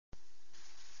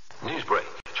news break.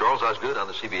 Charles Osgood on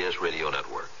the CBS radio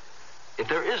network. If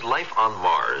there is life on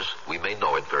Mars, we may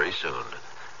know it very soon.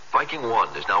 Viking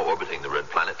 1 is now orbiting the red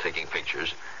planet taking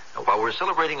pictures. And while we're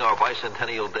celebrating our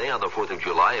bicentennial day on the 4th of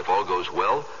July, if all goes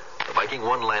well, the Viking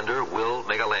 1 lander will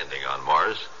make a landing on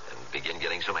Mars and begin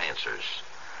getting some answers.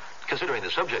 Considering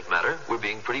the subject matter, we're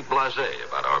being pretty blasé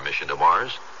about our mission to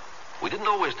Mars. We didn't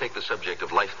always take the subject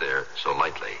of life there so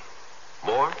lightly.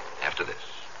 More after this.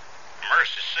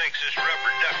 Mercy sakes, this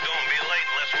rubber duck gonna be late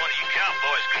unless one of you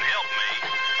cowboys can help me.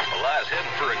 Well, I was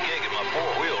heading for a gig in my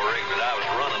four-wheel rig that I was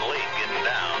running late getting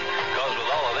down. Because with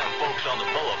all of them folks on the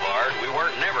boulevard, we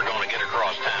weren't never gonna get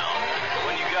across town. But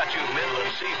when you got your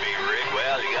Midland CB rig,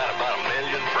 well, you got about 1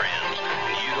 million friends.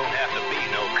 And you don't have to be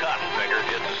no cotton picker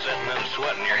just to sit and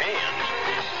sweating your hands.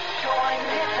 Join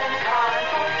Midland Cars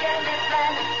for Candace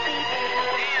and CB.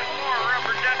 And for a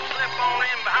rubber duck slip on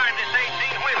in behind this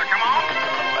 18-wheeler, come on.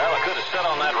 Well, I could have sat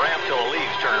on that ramp till the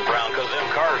leaves turned brown because them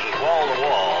cars was wall to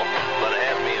wall. But I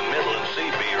had me a Midland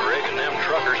CB rig and them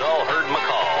truckers all heard my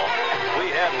call. If we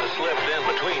hadn't have slipped in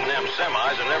between them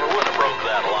semis, I never would have broke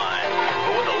that line.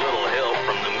 But with a little help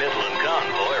from the Midland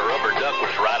convoy, rubber duck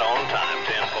was right on time,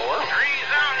 10-4. Trees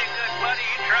on you, good buddy.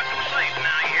 You truck them safe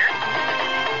now, you hear?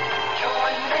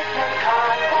 Join Midland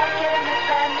Cars for Candace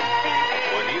and CB.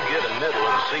 When you get a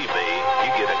Midland CB,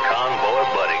 you get a convoy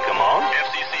buddy. Come on.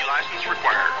 FCC license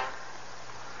required.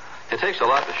 It takes a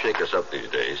lot to shake us up these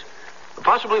days.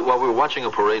 Possibly while we're watching a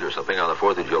parade or something on the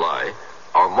 4th of July,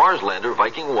 our Mars lander,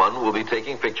 Viking 1, will be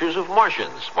taking pictures of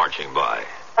Martians marching by.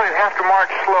 You have to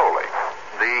march slowly.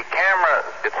 The camera,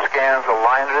 it scans a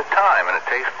line at a time, and it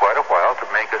takes quite a while to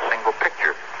make a single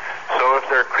picture. So if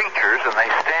they're creatures and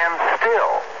they stand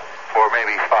still for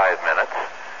maybe 5 minutes,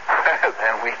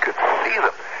 then we could see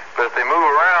them. But if they move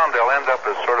around, they'll end up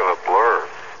as sort of a blur.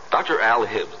 Dr. Al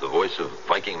Hibbs, the voice of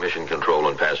Viking Mission Control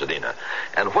in Pasadena.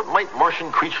 And what might Martian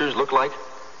creatures look like?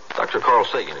 Dr. Carl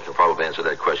Sagan can probably answer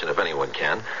that question if anyone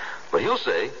can. But he'll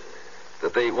say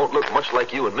that they won't look much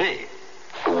like you and me.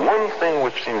 The one thing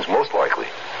which seems most likely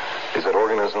is that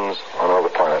organisms on another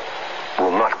planet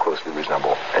will not closely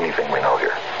resemble anything we know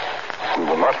here. We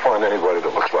will not find anybody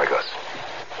that looks like us.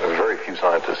 There are very few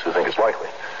scientists who think it's likely.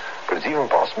 But it's even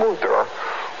possible that there are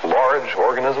large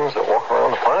organisms that walk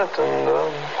around the planet and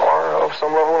are of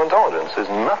some level of intelligence. There's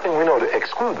nothing we know to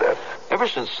exclude that. Ever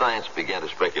since science began to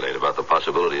speculate about the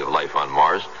possibility of life on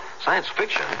Mars, science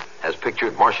fiction has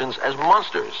pictured Martians as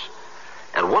monsters.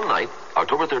 And one night,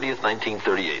 October 30th,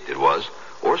 1938 it was,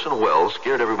 Orson Welles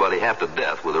scared everybody half to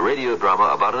death with a radio drama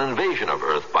about an invasion of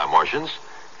Earth by Martians.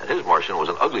 And his Martian was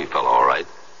an ugly fellow, all right.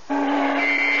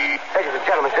 Ladies and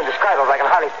gentlemen, it's indescribable. I can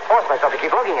hardly force myself to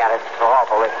keep looking at it. It's so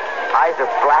awful. Its eyes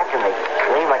are black and they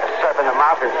gleam like a serpent. The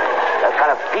mouth is a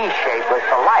kind of V-shape with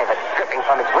saliva dripping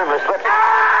from its rimless lips.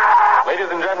 Ladies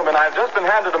and gentlemen, I've just been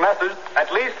handed a message. At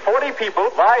least 40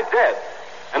 people lie dead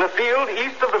in a field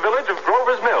east of the village of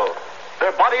Grover's Mill.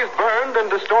 Their bodies burned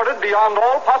and distorted beyond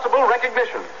all possible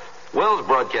recognition. Wells'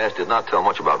 broadcast did not tell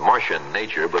much about Martian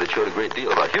nature, but it showed a great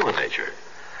deal about human nature.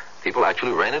 People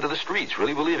actually ran into the streets,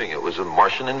 really believing it was a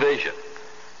Martian invasion.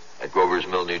 At Grover's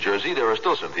Mill, New Jersey, there are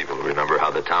still some people who remember how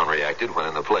the town reacted when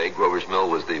in the plague, Grover's Mill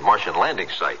was the Martian landing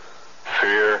site.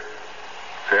 Fear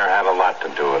had a lot to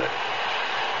do with it.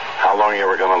 How long you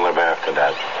were going to live after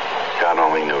that, God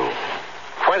only knew.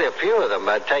 Quite a few of them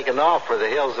had taken off for the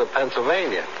hills of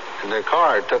Pennsylvania. In their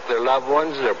car, took their loved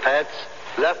ones, their pets,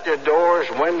 left their doors,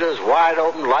 windows wide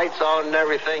open, lights on and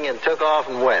everything, and took off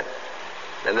and went.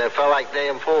 And they felt like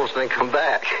damn fools and then come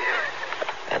back.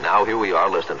 And now here we are,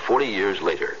 less than 40 years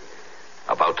later,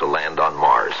 about to land on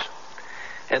Mars.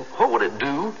 And what would it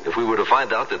do if we were to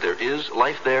find out that there is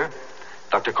life there?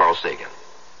 Dr. Carl Sagan.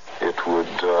 It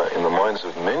would, in the minds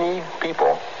of many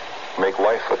people, make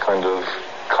life a kind of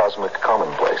cosmic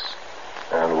commonplace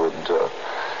and would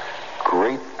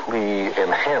greatly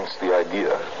enhance the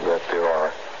idea that there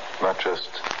are not just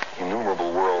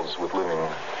innumerable worlds with living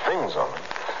things on them,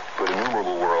 but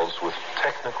innumerable worlds with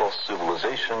technical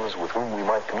civilizations with whom we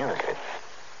might communicate.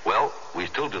 Well, we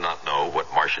still do not know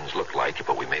what Martians look like,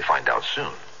 but we may find out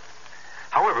soon.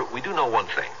 However, we do know one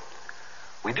thing.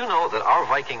 We do know that our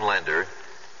Viking lander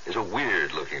is a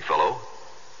weird-looking fellow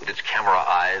with its camera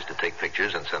eyes to take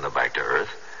pictures and send them back to Earth,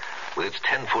 with its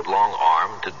 10-foot-long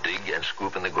arm to dig and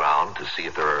scoop in the ground to see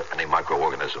if there are any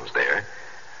microorganisms there.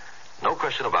 No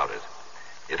question about it.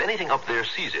 If anything up there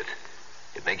sees it,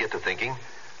 it may get to thinking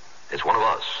it's one of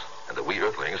us, and that we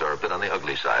Earthlings are a bit on the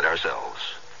ugly side ourselves.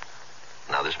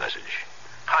 Now this message.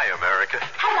 Hi, America.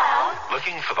 Hello.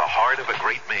 Looking for the heart of a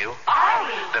great meal? Are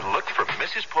we? Then look for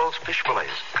Mrs. Paul's Fish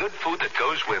Fillets. Good food that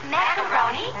goes with...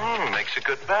 Macaroni? makes a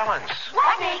good balance.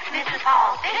 What makes Mrs.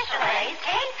 Paul's fish fillets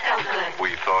taste so good?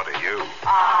 We thought of you.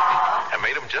 Aww. And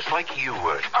made them just like you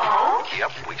would. Oh?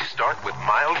 Yep, we start with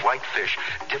mild white fish,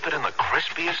 dip it in the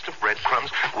crispiest of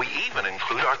breadcrumbs. We even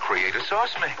include our creative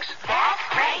sauce mix. That's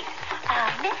great.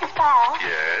 Mrs. Paul?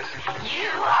 Yes?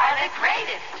 You are the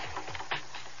greatest.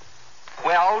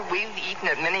 Well, we've eaten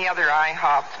at many other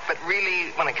IHOPs, but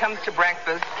really, when it comes to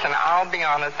breakfast, and I'll be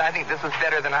honest, I think this is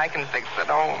better than I can fix at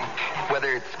home.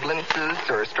 Whether it's blintzes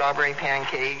or strawberry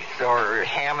pancakes or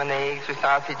ham and eggs or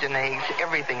sausage and eggs,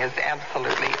 everything is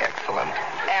absolutely excellent.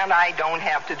 And I don't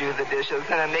have to do the dishes,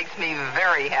 and it makes me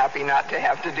very happy not to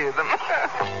have to do them.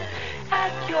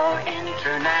 At your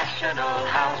international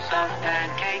house of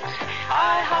pancakes,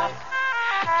 IHOP,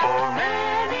 for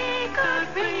many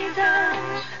good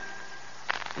reasons.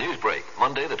 News break,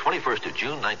 Monday, the 21st of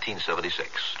June,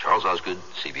 1976. Charles Osgood,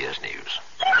 CBS News.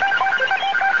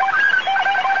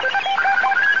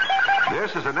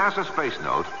 This is a NASA space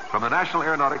note from the National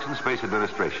Aeronautics and Space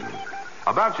Administration.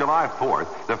 About July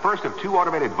 4th, the first of 2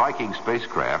 automated Viking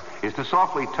spacecraft is to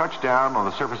softly touch down on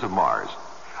the surface of Mars.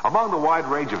 Among the wide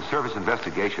range of surface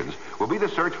investigations will be the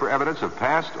search for evidence of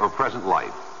past or present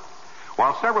life.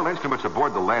 While several instruments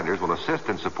aboard the landers will assist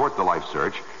and support the life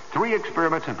search, 3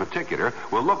 experiments in particular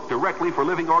will look directly for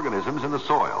living organisms in the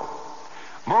soil.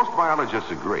 Most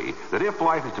biologists agree that if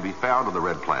life is to be found on the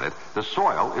red planet, the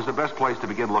soil is the best place to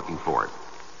begin looking for it.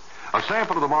 A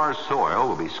sample of the Mars soil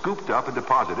will be scooped up and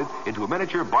deposited into a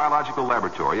miniature biological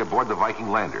laboratory aboard the Viking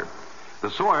lander.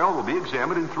 The soil will be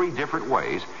examined in 3 different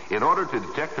ways in order to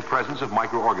detect the presence of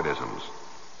microorganisms.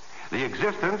 The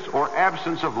existence or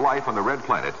absence of life on the red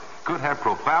planet could have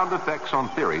profound effects on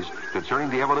theories concerning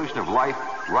the evolution of life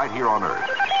right here on Earth.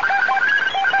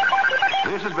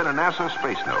 This has been a NASA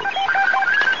Space Note.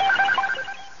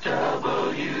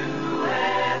 WFAA,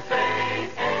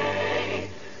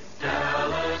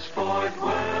 Dallas Fort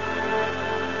Worth.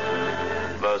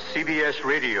 The CBS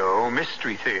Radio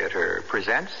Mystery Theater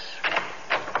presents...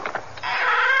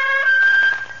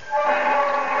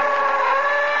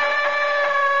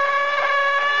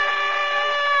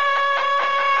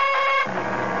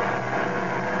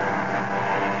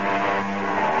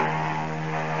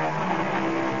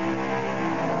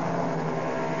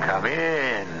 Come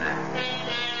in.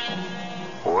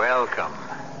 Welcome.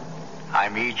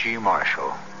 I'm E.G.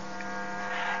 Marshall.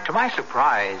 To my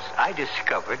surprise, I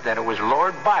discovered that it was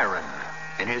Lord Byron,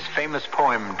 in his famous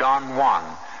poem Don Juan,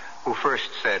 who first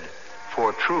said,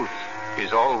 "For truth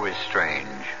is always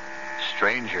strange,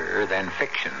 stranger than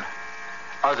fiction."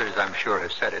 Others, I'm sure,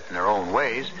 have said it in their own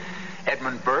ways.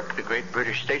 Edmund Burke, the great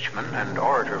British statesman and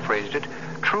orator, phrased it,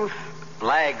 "Truth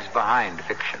lags behind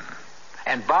fiction."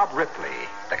 And Bob Ripley,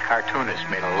 the cartoonist,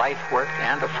 made a life work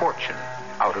and a fortune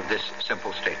out of this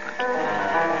simple statement.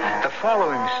 The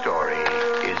following story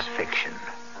is fiction,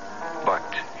 but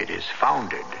it is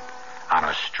founded on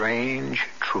a strange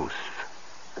truth.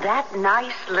 That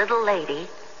nice little lady,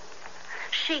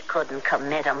 she couldn't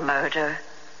commit a murder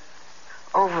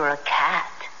over a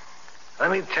cat. Let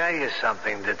me tell you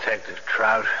something, Detective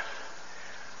Trout.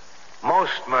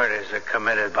 Most murders are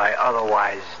committed by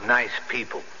otherwise nice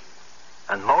people.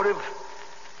 And motive?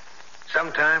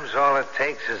 Sometimes all it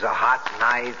takes is a hot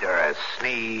night or a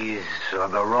sneeze or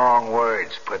the wrong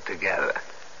words put together.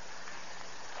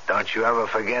 Don't you ever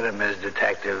forget it, Ms.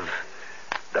 Detective.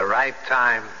 The right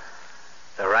time,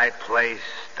 the right place,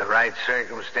 the right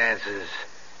circumstances.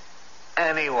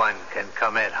 Anyone can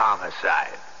commit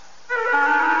homicide.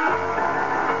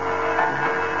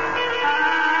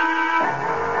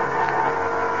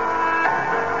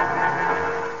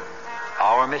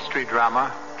 Our mystery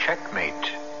drama,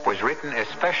 Checkmate, was written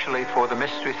especially for the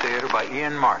Mystery Theater by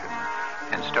Ian Martin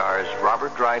and stars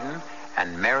Robert Dryden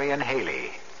and Marion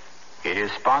Haley. It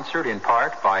is sponsored in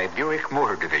part by Buick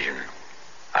Motor Division.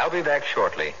 I'll be back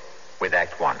shortly with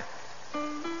Act One.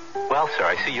 Well, sir,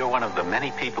 I see you're one of the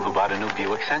many people who bought a new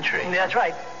Buick Century. That's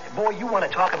right. Boy, you want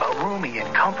to talk about roomy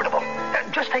and comfortable.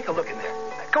 Just take a look in there.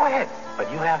 Go ahead.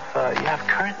 But you have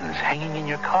curtains hanging in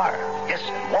your car. Yes,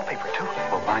 and wallpaper, too.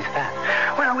 Well, why's that?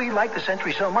 Well, we like the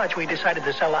Century so much, we decided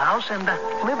to sell the house and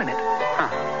live in it. Huh.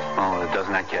 Oh,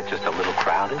 doesn't that get just a little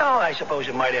crowded? Oh, I suppose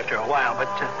it might after a while, but,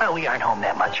 well, we aren't home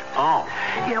that much. Oh.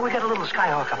 Yeah, we got a little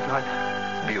Skyhawk up north.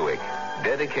 Buick,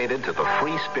 dedicated to the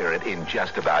free spirit in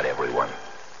just about everyone.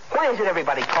 Why is it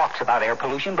everybody talks about air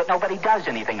pollution, but nobody does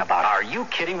anything about it? Are you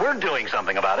kidding? We're doing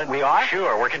something about it. We are?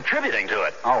 Sure, we're contributing to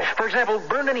it. Oh. For example,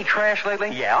 burned any trash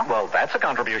lately? Yeah. Well, that's a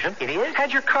contribution. It is?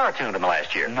 Had your car tuned in the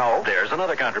last year? No. There's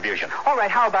another contribution. All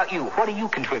right, how about you? What do you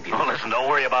contribute? Well, listen, don't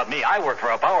worry about me. I work for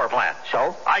a power plant.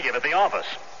 So? I give it the office.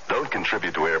 Don't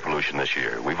contribute to air pollution this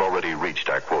year. We've already reached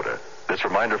our quota. This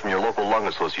reminder from your local lung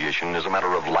association is a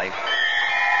matter of life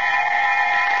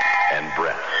and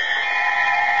breath.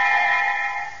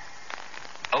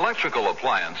 Electrical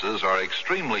appliances are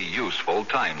extremely useful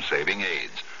time-saving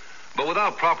aids. But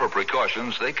without proper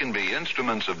precautions, they can be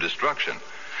instruments of destruction.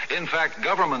 In fact,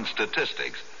 government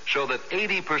statistics show that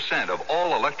 80% of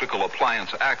all electrical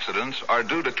appliance accidents are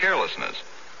due to carelessness.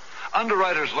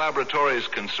 Underwriters Laboratories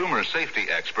consumer safety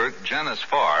expert Janice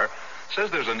Farr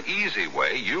says there's an easy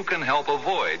way you can help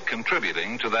avoid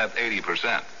contributing to that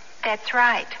 80%. That's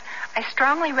right. I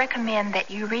strongly recommend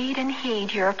that you read and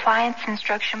heed your appliance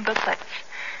instruction booklets.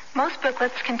 Most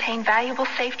booklets contain valuable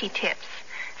safety tips,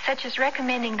 such as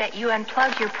recommending that you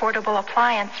unplug your portable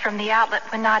appliance from the outlet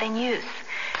when not in use,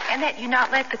 and that you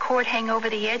not let the cord hang over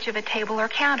the edge of a table or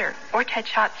counter or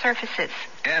touch hot surfaces.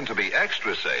 And to be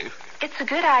extra safe, it's a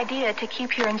good idea to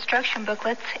keep your instruction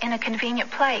booklets in a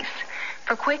convenient place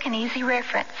for quick and easy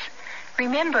reference.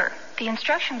 Remember, the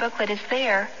instruction booklet is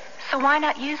there, so why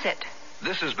not use it?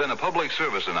 this has been a public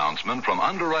service announcement from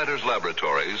Underwriters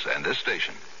Laboratories and this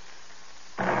station.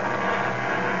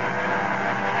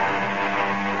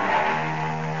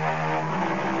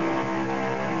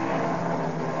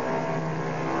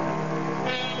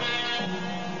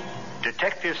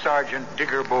 Detective Sergeant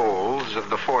Digger Bowles of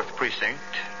the 4th Precinct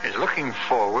is looking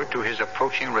forward to his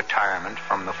approaching retirement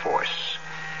from the force.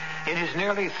 In his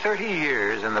nearly 30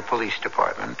 years in the police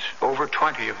department, over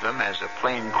 20 of them as a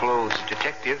plainclothes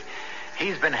detective,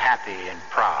 he's been happy and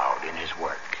proud in his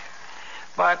work.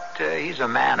 But he's a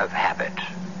man of habit,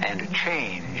 and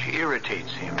change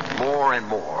irritates him more and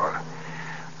more.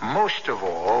 Most of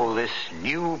all, this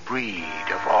new breed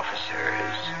of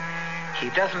officers. He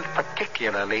doesn't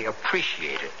particularly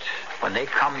appreciate it when they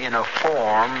come in a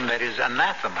form that is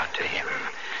anathema to him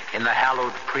in the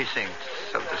hallowed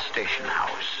precincts of the station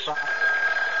house.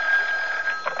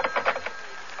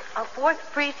 A 4th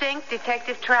Precinct,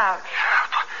 Detective Trout.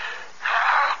 Help!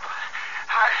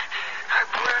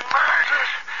 I've been murdered.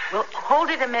 Well, hold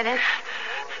it a minute.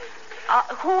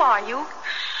 Who are you?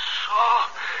 Saul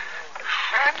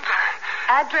Fender.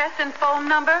 Address and phone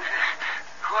number?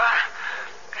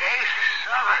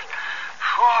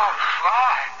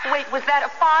 1-800-45. Wait, was that a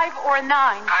 5 or a 9? 5.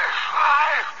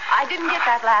 I didn't get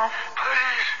that last.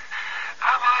 Please,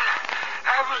 I'm on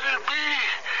Avenue B.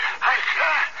 I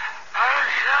can't.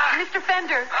 Mr.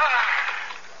 Fender.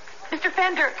 Mr.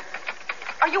 Fender,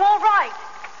 are you all right?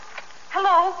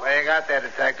 Hello? Where you got there,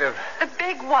 Detective? The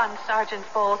big one, Sergeant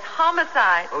Bowles.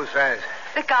 Homicide. Who says?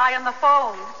 The guy on the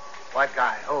phone. What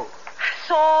guy? Who?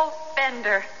 Saul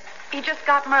Fender. He just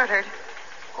got murdered.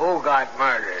 Who got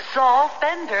murdered? Saul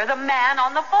Fender, the man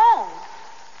on the phone.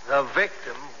 The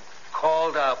victim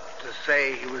called up to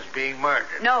say he was being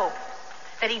murdered. No,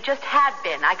 that he just had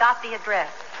been. I got the address.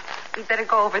 We'd better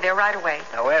go over there right away.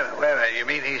 Now, wait a minute. You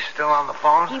mean he's still on the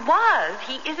phone? He was.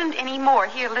 He isn't anymore.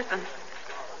 Here, listen.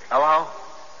 Hello?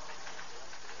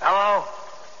 Hello?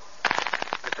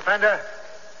 Mr. Fender?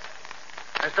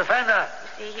 Mr. Fender?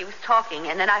 You see, he was talking,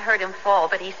 and then I heard him fall,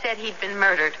 but he said he'd been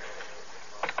murdered.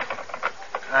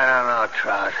 I don't know,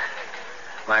 Trout.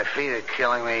 My feet are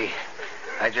killing me.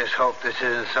 I just hope this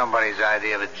isn't somebody's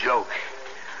idea of a joke.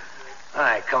 All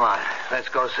right, come on. Let's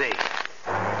go see.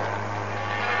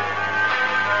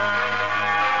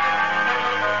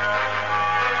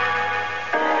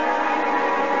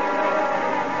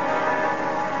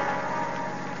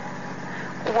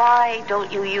 Why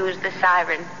don't you use the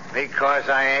siren? Because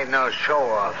I ain't no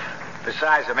show-off.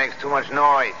 Besides, it makes too much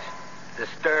noise.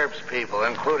 Disturbs people,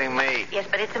 including me. Yes,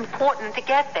 but it's important to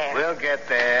get there. We'll get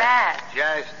there. Fast.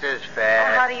 Just as Well,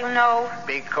 fast. how do you know?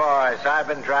 Because I've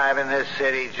been driving this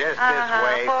city just this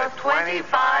way for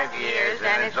 25 years,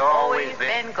 and it's always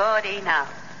been good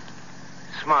enough.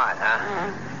 Smart,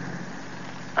 huh?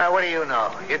 Mm-hmm. What do you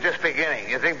know? You're just beginning.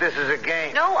 You think this is a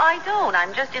game? No, I don't.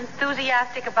 I'm just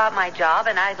enthusiastic about my job,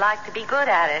 and I'd like to be good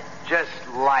at it. Just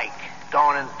like.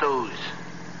 Don't enthuse.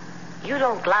 You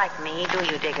don't like me, do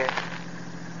you, Digger?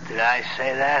 Did I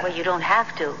say that? Well, you don't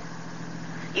have to.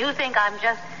 You think I'm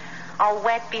just all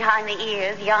wet behind the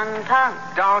ears, young tongue.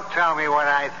 Don't tell me what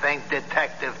I think,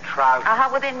 Detective Trout.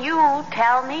 Well, then you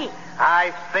tell me.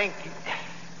 I think...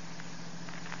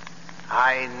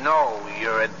 I know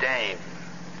you're a dame.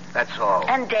 That's all.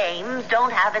 And dames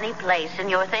don't have any place in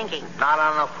your thinking. Not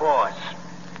on the force.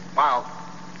 Well,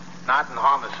 Not in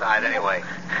homicide, anyway.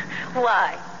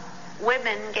 Why?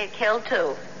 Women get killed,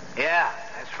 too. Yeah,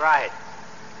 that's right.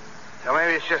 So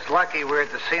maybe it's just lucky we're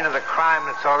at the scene of the crime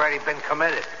that's already been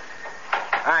committed.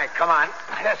 All right, come on.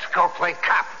 Let's go play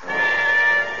cop.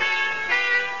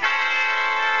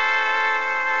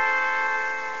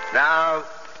 Now,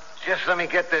 just let me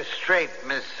get this straight,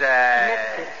 Miss,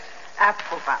 Mrs.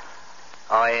 Applebaum.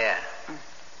 Oh, yeah.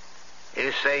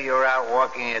 You say you're out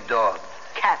walking your dog.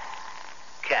 Cat.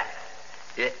 Cat.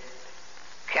 Yeah.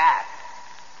 Cat.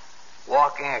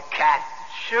 Walking a cat.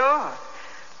 Sure.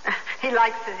 He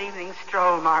likes his evening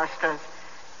stroll, Morris does.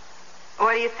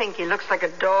 What do you think? He looks like a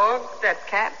dog, that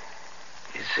cat?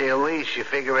 You see a leash, you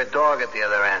figure a dog at the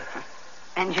other end.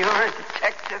 And you're a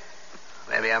detective?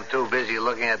 Maybe I'm too busy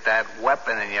looking at that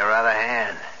weapon in your other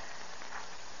hand.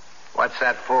 What's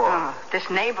that for? Oh, this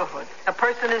neighborhood. A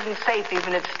person isn't safe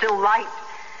even it's still light.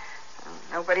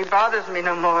 Nobody bothers me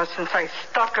no more since I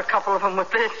stuck a couple of them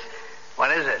with this.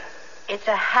 What is it? It's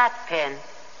a hat pin.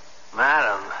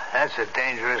 Madam, that's a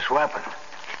dangerous weapon.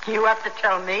 You have to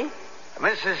tell me.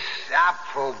 Mrs.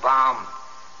 Applebaum,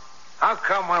 how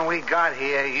come when we got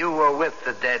here you were with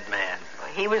the dead man?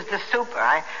 He was the super.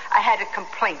 I had a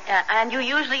complaint. And you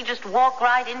usually just walk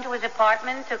right into his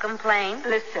apartment to complain?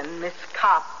 Listen, Miss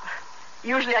Cop.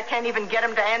 Usually I can't even get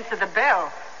him to answer the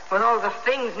bell with all the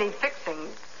things need fixing.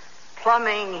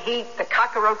 Plumbing, heat, the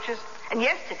cockroaches. And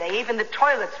yesterday, even the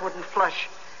toilets wouldn't flush.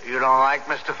 You don't like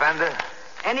Mr. Fender?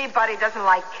 Anybody doesn't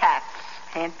like cats.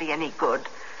 Can't be any good.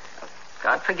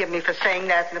 God forgive me for saying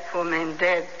that, and the poor man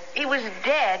dead. He was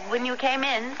dead when you came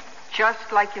in?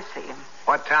 Just like you see him.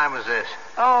 What time was this?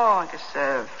 Oh, I guess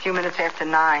a few minutes after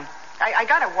 9. I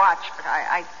got a watch, but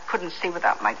I couldn't see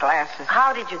without my glasses.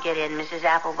 How did you get in, Mrs.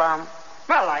 Applebaum?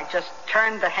 Well, I just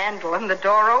turned the handle and the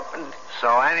door opened.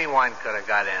 So anyone could have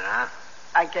got in, huh?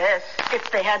 I guess,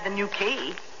 if they had the new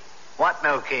key. What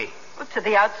new key? Well, to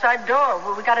the outside door.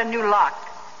 Well, we got a new lock.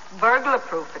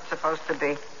 Burglar-proof, it's supposed to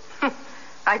be.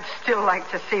 I'd still like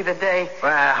to see the day.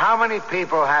 Well, how many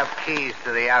people have keys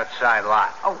to the outside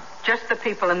lock? Oh, just the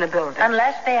people in the building.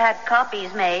 Unless they had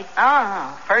copies made.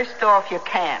 Oh, first off, you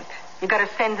can't. You got to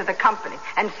send to the company.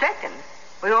 And second,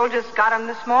 we all just got them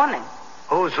this morning.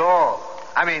 Who's all?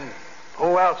 I mean,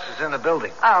 who else is in the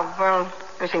building? Oh, well,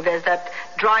 you see, there's that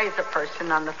Dreiser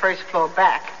person on the first floor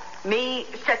back. Me,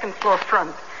 second floor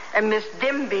front. And Miss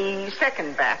Dimby,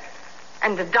 second back.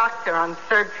 And the doctor on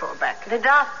third floor back. The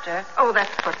doctor? Oh,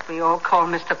 that's what we all call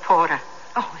Mr. Porter.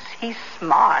 Oh, he's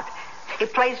smart. He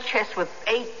plays chess with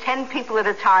 8, 10 people at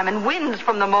a time and wins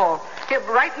from them all. Here,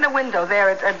 right in the window there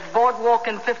at Boardwalk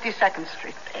and 52nd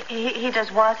Street. He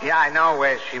does what? Yeah, I know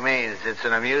where she means. It's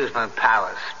an amusement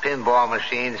palace. Pinball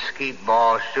machine, skeet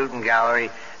ball, shooting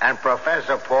gallery, and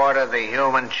Professor Porter, the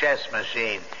human chess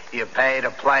machine. You pay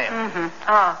to play him.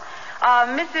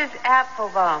 Mm-hmm. Mrs.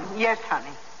 Applebaum. Yes,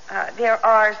 honey. There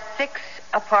are 6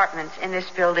 apartments in this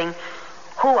building.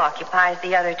 Who occupies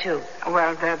the other 2?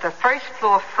 Well, the first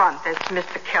floor front is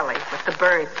Mr. Kelly with the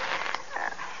birds.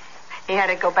 He had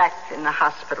to go back in the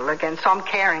hospital again, so I'm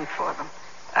caring for them.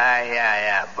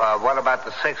 Yeah. But what about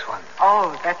the 6th one?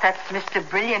 Oh, that's Mr.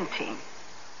 Brilliantine.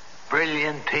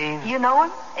 Brilliantine? You know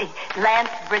him? Hey, Lance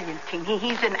Brilliantine.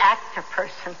 He's an actor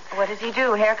person. What does he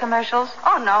do? Hair commercials?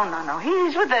 Oh, no.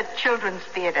 He's with the Children's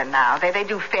Theater now. They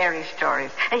do fairy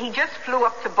stories. And he just flew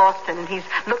up to Boston, and he's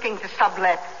looking to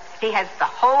sublet. He has the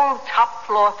whole top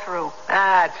floor through.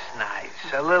 That's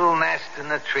nice. A little nest in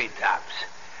the treetops.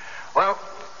 Well,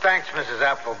 thanks, Mrs.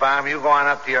 Applebaum. You go on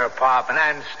up to your apartment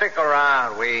and stick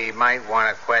around. We might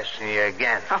want to question you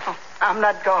again. Oh, I'm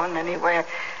not going anywhere.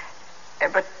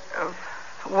 But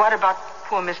what about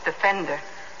poor Mr. Fender?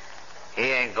 He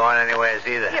ain't going anywhere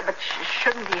either. Yeah, but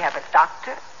shouldn't he have a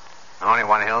doctor? The only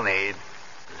one he'll need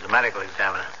is a medical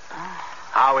examiner. Oh.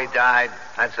 How he died,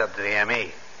 that's up to the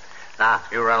ME. Now,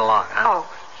 you run along, huh? Oh,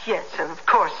 yes, of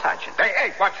course, Sergeant.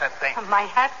 Hey, what's that thing? My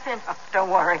hat's in. Oh, don't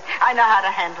worry. I know how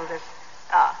to handle this.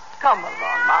 Come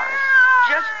along, Morris.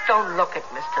 Just don't look at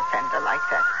Mr. Fender like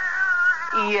that.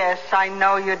 Yes, I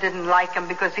know you didn't like him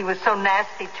because he was so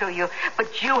nasty to you,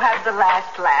 but you have the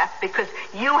last laugh because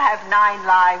you have 9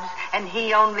 lives and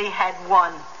he only had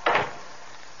 1.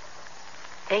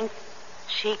 Think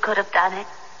she could have done it?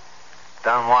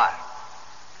 Done what?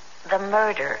 The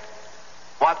murder.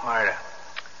 What murder?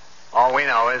 All we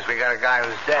know is we got a guy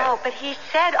who's dead. Oh, but he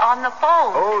said on the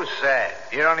phone. Who said?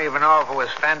 You don't even know if it was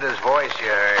Fender's voice you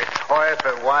heard, or if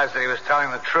it was that he was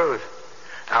telling the truth.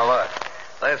 Now, look.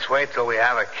 Let's wait till we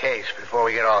have a case before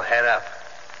we get all head up.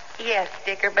 Yes,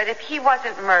 Dicker, but if he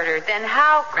wasn't murdered, then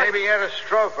how could... Maybe he had a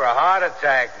stroke or a heart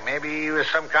attack. Maybe he was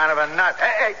some kind of a nut.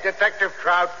 Hey, Detective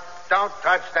Trout, don't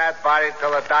touch that body till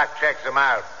the doc checks him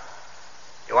out.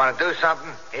 You want to do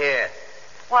something? Here.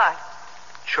 What?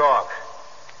 Chalk.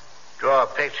 Draw a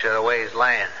picture of the way he's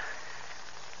laying.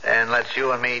 Then let's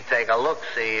you and me take a look,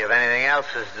 see if anything else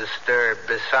is disturbed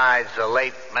besides the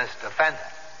late Mr. Fender.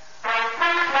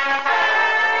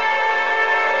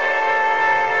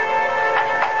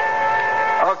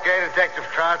 Okay, Detective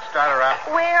Trout, start her up.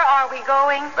 Where are we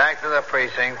going? Back to the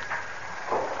precinct.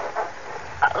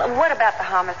 What about the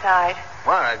homicide?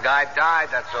 Well, a guy died,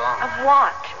 that's all. Of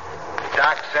what?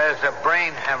 Doc says a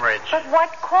brain hemorrhage. But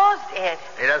what caused it?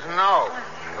 He doesn't know.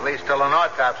 At least till an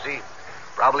autopsy.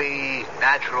 Probably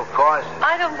natural causes.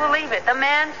 I don't believe it. The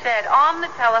man said on the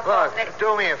telephone Look,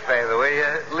 do me a favor, will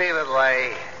you? Leave it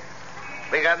lay.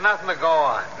 We got nothing to go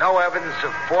on. No evidence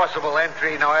of forcible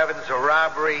entry, no evidence of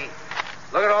robbery.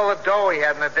 Look at all the dough he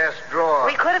had in the desk drawer.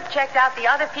 We could have checked out the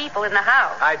other people in the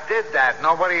house. I did that.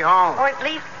 Nobody home. Or at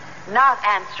least not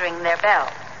answering their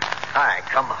bell. All right,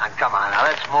 come on. Now,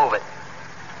 let's move it.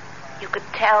 You could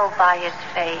tell by his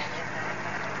face.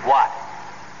 What?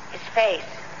 His face.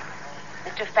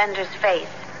 Mr. Fender's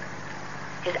face.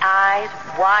 His eyes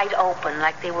wide open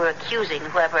like they were accusing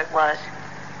whoever it was.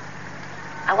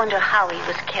 I wonder how he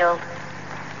was killed.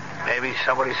 Maybe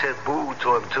somebody said boo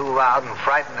to him too loud and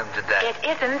frightened him to death. It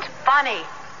isn't funny.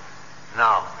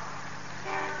 No.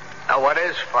 Now, what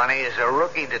is funny is a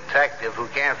rookie detective who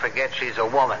can't forget she's a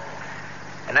woman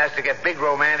and has to get big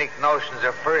romantic notions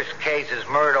her first case is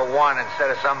murder one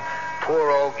instead of some poor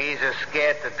old geezer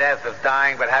scared to death of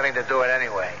dying but having to do it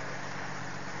anyway.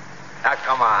 Now,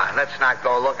 come on. Let's not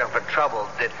go looking for trouble,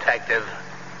 detective.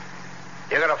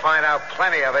 You're going to find out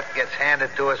plenty of it gets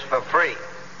handed to us for free.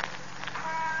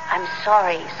 I'm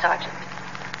sorry, Sergeant.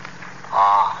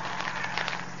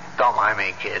 Don't mind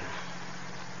me, kid.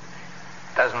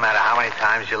 Doesn't matter how many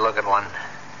times you look at one.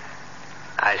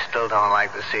 I still don't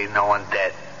like to see no one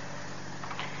dead.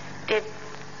 Did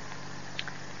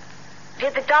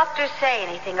the doctor say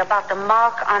anything about the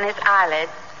mark on his eyelid?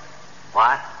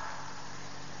 What?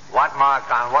 What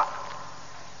mark on what?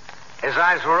 His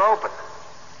eyes were open.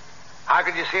 How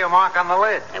could you see a mark on the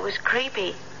lid? It was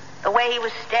creepy. The way he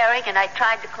was staring, and I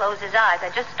tried to close his eyes. I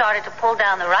just started to pull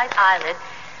down the right eyelid.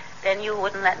 Then you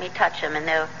wouldn't let me touch him, and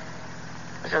there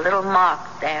was a little mark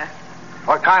there.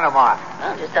 What kind of mark?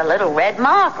 Well, just a little red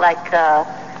mark, like,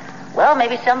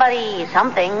 maybe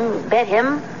something bit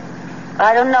him.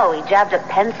 I don't know. He jabbed a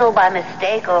pencil by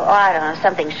mistake, or I don't know,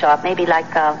 something sharp. Maybe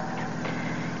like,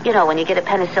 when you get a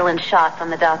penicillin shot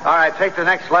from the doctor. All right, take the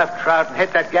next left, Trout, and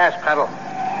hit that gas pedal.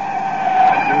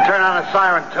 And turn on the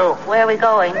siren, too. Where are we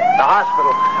going? The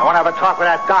hospital. I want to have a talk with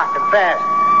that doc, and fast.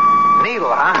 Needle,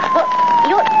 huh?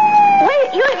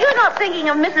 Well, you're not thinking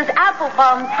of Mrs.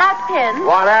 Applebaum's hat pin.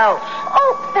 What else?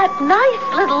 Oh, that nice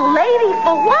little lady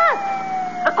for what?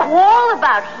 A quarrel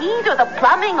about heat or the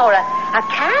plumbing or a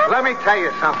cat? Let me tell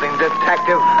you something,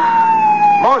 detective.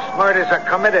 Most murders are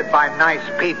committed by nice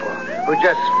people who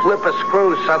just flip a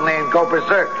screw suddenly and go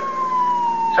berserk.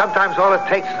 Sometimes all it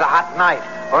takes is a hot knife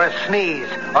or a sneeze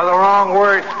or the wrong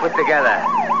words put together.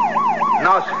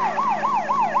 No, sir.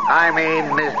 I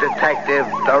mean, Ms. Detective,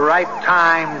 the right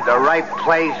time, the right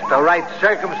place, the right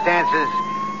circumstances,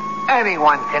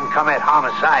 anyone can commit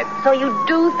homicide. So you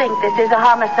do think this is a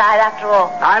homicide after all?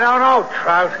 I don't know,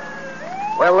 Trout.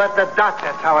 We'll let the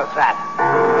doctor tell us that.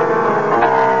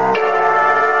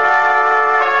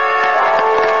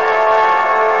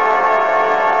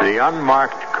 The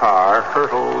unmarked car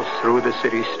hurtles through the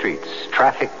city streets,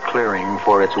 traffic clearing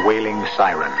for its wailing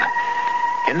siren.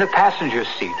 In the passenger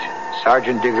seat,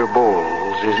 Sergeant Digger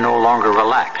Bowles is no longer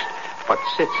relaxed, but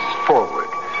sits forward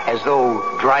as though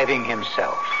driving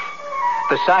himself.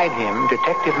 Beside him,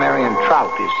 Detective Marion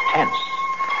Trout is tense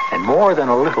and more than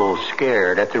a little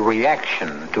scared at the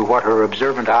reaction to what her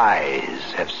observant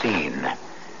eyes have seen.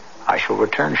 I shall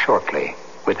return shortly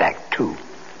with Act 2.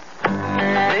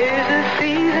 There's a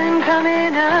season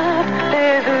coming up,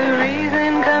 there's a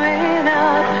reason coming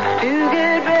up to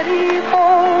get ready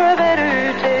for a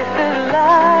better taste of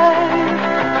life.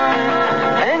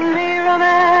 And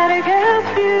Miromatic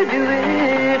helps you do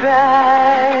it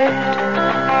right.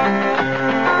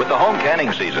 With the home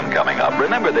canning season coming up,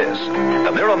 remember this.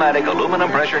 The Miromatic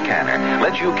aluminum pressure canner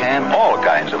lets you can all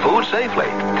kinds of food safely.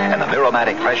 And the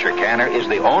Miromatic pressure canner is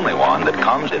the only one that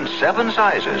comes in 7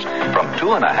 sizes, from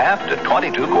 2.5 to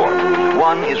 22 quart.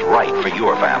 One is right for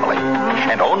your family.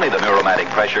 And only the Miromatic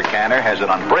pressure canner has an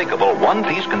unbreakable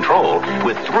one-piece control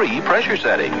with 3 pressure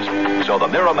settings. So the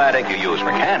Miromatic you use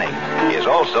for canning is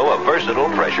also a versatile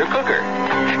pressure cooker.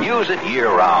 Use it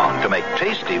year-round to make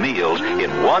tasty meals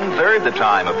in 1/3 the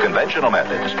time of conventional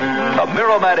methods. A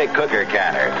Miromatic cooker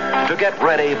canner to get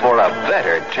ready for a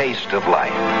better taste of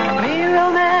life.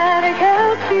 Miromatic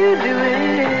helps you do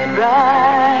it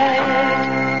right.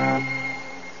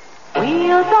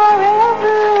 Wheels are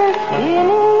ever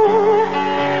spinning,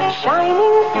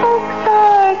 shining spokes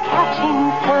are catching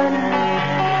sun.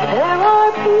 There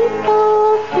are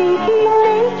people seeking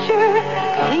nature,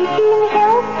 seeking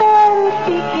health and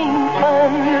seeking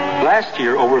fun. Last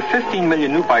year, over 15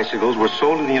 million new bicycles were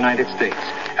sold in the United States,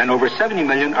 and over 70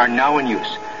 million are now in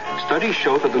use. Studies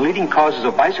show that the leading causes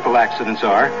of bicycle accidents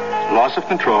are loss of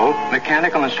control,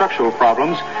 mechanical and structural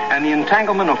problems, and the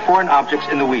entanglement of foreign objects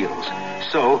in the wheels.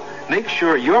 So, make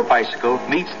sure your bicycle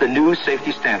meets the new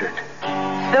safety standard.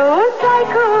 So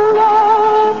cycle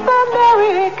of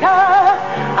America,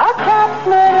 our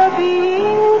craftsmen are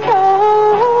being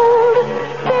told.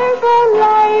 There's a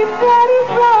life that is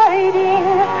riding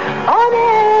on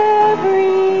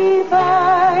every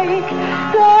bike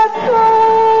that's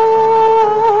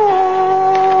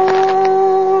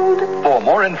sold. For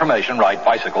more information, write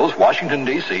Bicycles, Washington,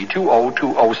 D.C.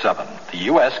 20207, the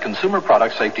U.S. Consumer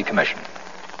Product Safety Commission.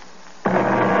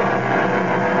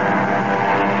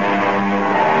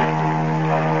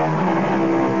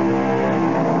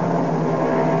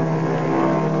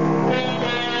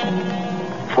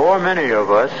 For many of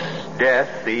us,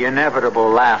 death, the inevitable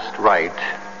last rite,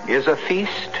 is a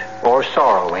feast or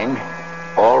sorrowing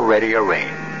already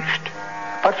arranged.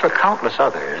 But for countless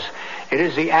others, it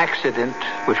is the accident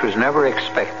which was never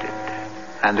expected,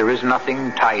 and there is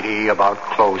nothing tidy about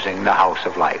closing the house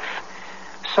of life.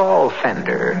 Saul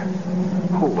Fender,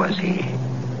 who was he?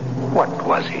 What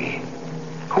was he?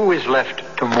 Who is left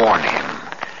to mourn him?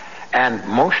 And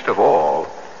most of all,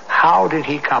 how did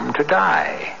he come to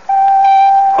die?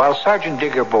 While Sergeant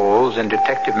Digger Bowles and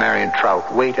Detective Marion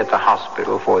Trout wait at the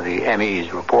hospital for the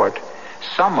ME's report,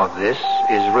 some of this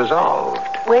is resolved.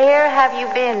 Where have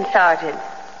you been, Sergeant?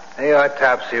 The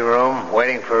autopsy room,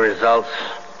 waiting for results.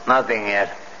 Nothing yet.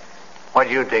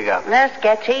 What'd you dig up? They're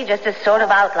sketchy, just a sort of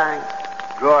outline.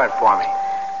 Draw it for me.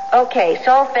 Okay,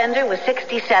 Saul Fender was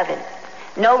 67.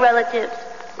 No relatives,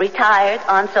 retired,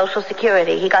 on Social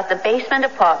Security. He got the basement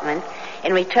apartment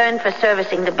in return for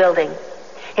servicing the building.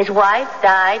 His wife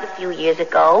died a few years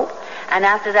ago, and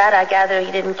after that I gather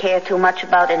he didn't care too much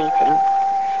about anything.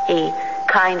 He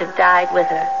kind of died with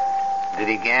her. Did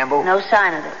he gamble? No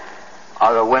sign of it.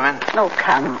 Other women? Oh,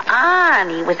 come on.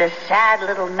 He was a sad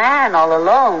little man all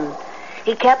alone.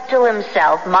 He kept to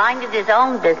himself, minded his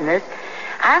own business,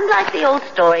 and like the old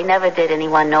story, never did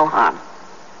anyone no harm.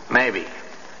 Maybe.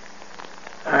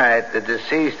 All right, the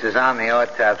deceased is on the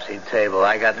autopsy table.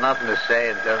 I got nothing to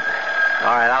say until... All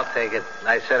right, I'll take it.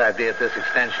 I said I'd be at this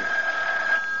extension.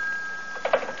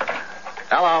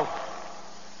 Hello.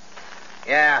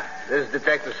 Yeah, this is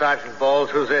Detective Sergeant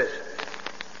Bowles. Who's this?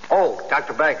 Oh,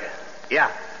 Dr. Baker. Yeah.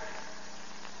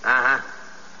 Uh-huh.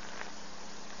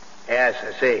 Yes,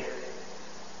 I see.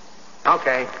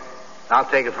 Okay. I'll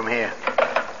take it from here.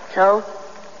 So?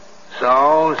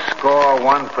 So, score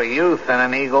one for youth and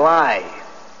an eagle eye.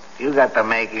 You got the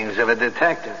makings of a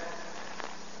detective.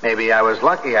 Maybe I was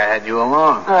lucky I had you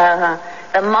along.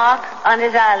 The mark on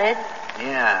his eyelid?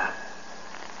 Yeah.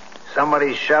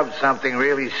 Somebody shoved something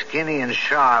really skinny and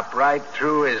sharp right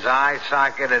through his eye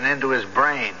socket and into his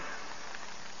brain.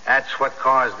 That's what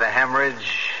caused the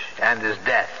hemorrhage and his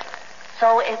death.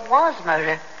 So it was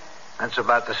murder? That's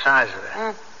about the size of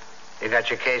it. You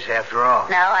got your case after all.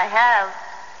 Now I have.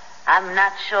 I'm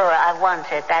not sure I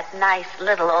want it. That nice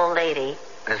little old lady.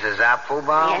 Mrs.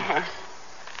 Applebaum? Yes.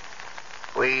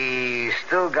 We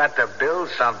still got to build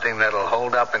something that'll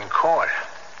hold up in court.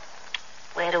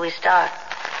 Where do we start?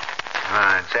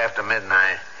 It's after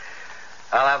midnight.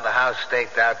 I'll have the house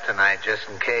staked out tonight just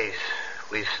in case.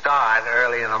 We start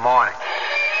early in the morning.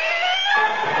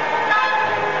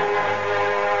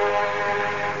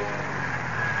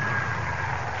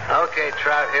 Okay,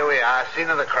 Trout, here we are. Scene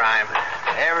of the crime.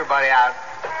 Everybody out.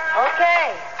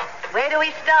 Okay. Where do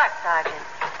we start, Sergeant?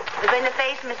 We're going to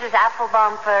face Mrs.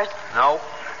 Applebaum first? Nope.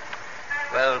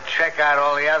 We'll check out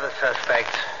all the other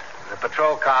suspects. The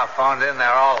patrol car phoned in.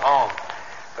 They're all home.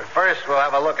 But first, we'll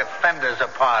have a look at Fender's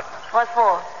apartment. What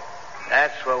for?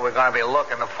 That's what we're going to be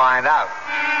looking to find out.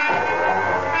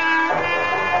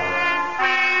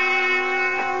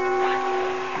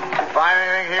 Find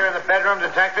anything here in the bedroom,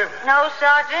 Detective? No,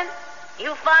 Sergeant.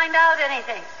 You find out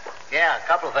anything? Yeah, a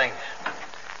couple of things.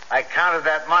 I counted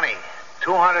that money.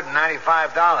 $295.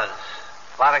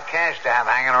 A lot of cash to have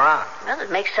hanging around. Well, it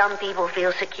makes some people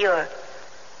feel secure.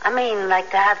 I mean,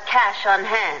 like to have cash on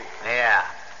hand. Yeah.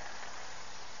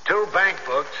 2 bank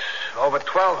books, over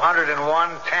 $1,200 in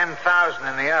one, $10,000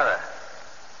 in the other.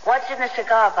 What's in the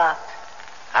cigar box?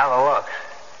 Have a look.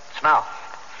 Smell.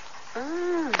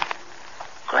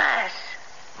 Grass.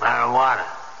 Marijuana.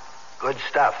 Good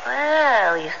stuff.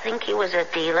 Well, you think he was a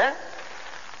dealer?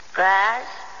 Grass,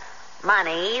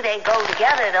 money, they go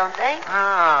together, don't they? Oh,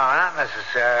 not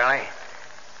necessarily.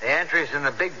 The entries in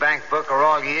the big bank book are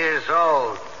all years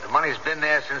old. The money's been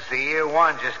there since the year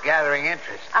one, just gathering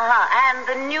interest. And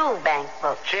the new bank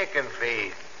book. Chicken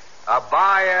feed. A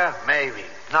buyer, maybe.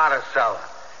 Not a seller.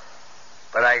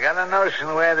 But I got a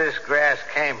notion where this grass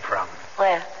came from.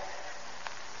 Where?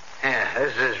 Yeah,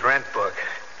 this is his rent book.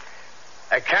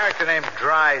 A character named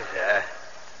Dreiser.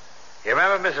 You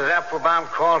remember Mrs. Applebaum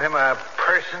called him a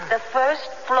person? The first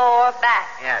floor back.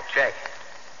 Yeah, check.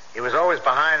 He was always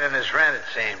behind in his rent, it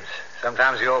seems.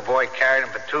 Sometimes the old boy carried him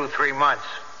for 2-3 months.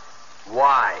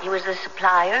 Why? He was the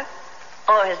supplier?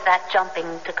 Or is that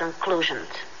jumping to conclusions?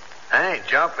 I ain't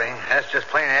jumping. That's just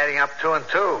plain adding up 2 and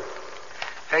 2.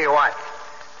 Tell you what.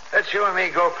 Let's you and me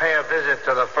go pay a visit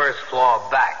to the first floor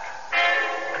back.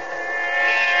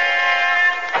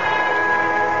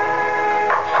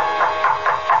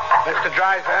 Mr.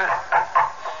 Dreiser?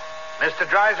 Mr.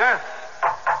 Dreiser?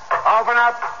 Open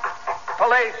up.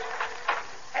 Police.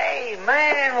 Hey,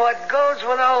 man, what goes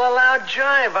with all the loud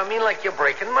jive? I mean, like you're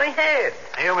breaking my head.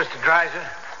 Are you Mr. Dreiser?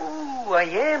 Ooh, I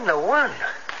am the one.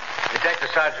 Detective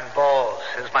Sergeant Bowles.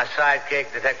 This is my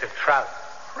sidekick, Detective Trout.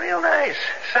 Real nice.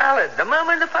 Solid. The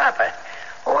mama and the papa.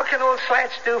 Well, what can old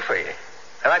slats do for you?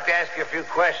 I'd like to ask you a few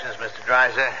questions, Mr.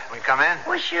 Dreiser. Can we come in?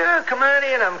 Well, sure. Come on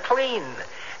in. I'm clean.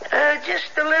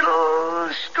 Just a little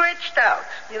stretched out.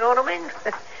 You know what I mean?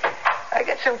 I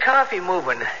got some coffee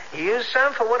moving. You use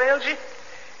some for what ails you?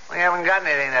 We haven't got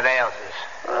anything that ails us.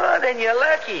 Oh, then you're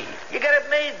lucky. You got it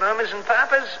made, mamas and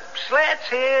papas. Slats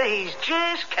here, he's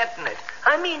just cutting it.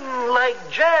 I mean, like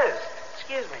jazzed.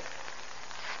 Excuse me.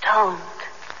 Stoned.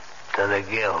 To the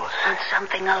gills. On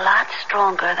something a lot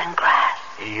stronger than grass.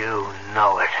 You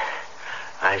know it.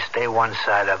 I stay one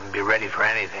side of him, be ready for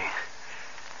anything.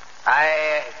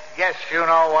 I guess you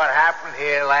know what happened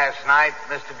here last night,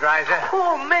 Mr. Dreiser?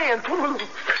 Oh, man.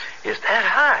 Is that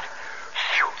hot?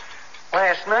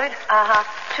 Last night?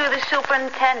 To the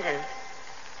superintendent.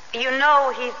 You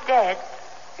know he's dead.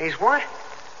 He's what?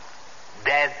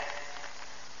 Dead.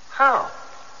 How?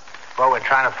 Well, we're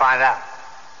trying to find out.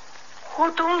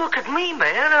 Oh, don't look at me,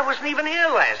 man. I wasn't even here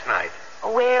last night.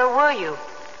 Where were you?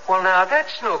 Well, now,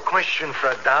 that's no question for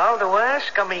a doll to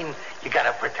ask. I mean, you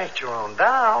gotta protect your own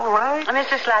doll, right?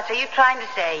 Mr. Slats, are you trying to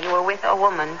say you were with a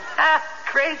woman?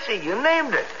 Crazy. You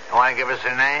named it. You want to give us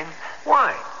her name?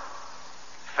 Why?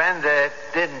 Fender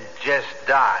didn't just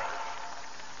die.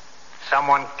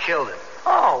 Someone killed him.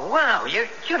 Oh, wow.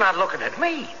 You're not looking at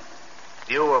me.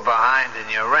 You were behind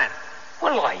in your rent.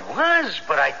 Well, I was,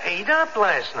 but I paid up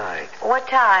last night. What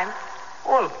time?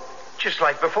 Well, just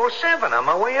like before 7 on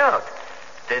my way out.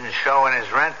 Didn't show in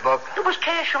his rent book. There was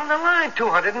cash on the line,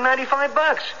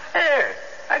 $295. There,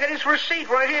 I got his receipt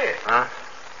right here. Huh?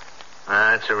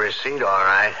 That's a receipt, all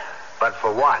right. But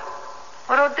for what?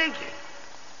 I don't dig you.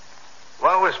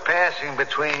 What was passing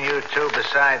between you two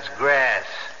besides grass?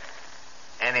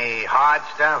 Any hard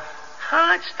stuff?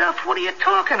 Hard stuff? What are you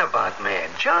talking about, man?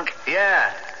 Junk?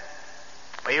 Yeah.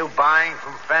 Were you buying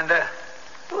from Fender?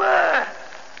 What?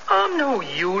 I'm no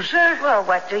user. Well,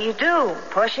 what do you do?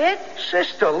 Push it?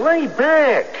 Sister, lay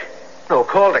back. No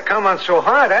call to come on so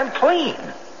hard. I'm clean.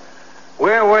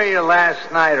 Where were you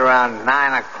last night around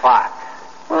 9 o'clock?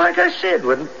 Well, like I said,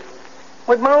 with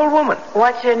my old woman.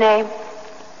 What's her name?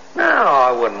 No,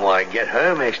 I wouldn't want to get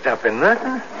her mixed up in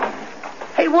nothing.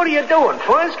 Hey, what are you doing,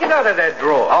 Fuzz? Get out of that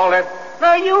drawer. Hold it.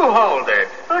 No, you hold it.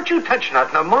 Don't you touch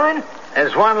nothing of mine.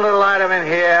 There's one little item in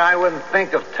here I wouldn't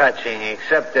think of touching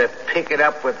except to pick it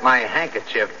up with my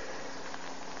handkerchief.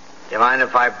 You mind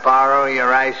if I borrow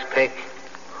your ice pick?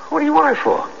 What do you want it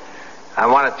for? I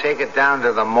want to take it down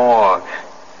to the morgue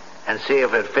and see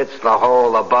if it fits the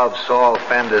hole above Saul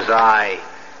Fender's eye,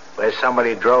 where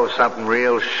somebody drove something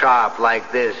real sharp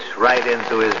like this right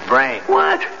into his brain.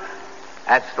 What?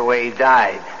 That's the way he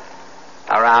died.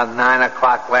 Around 9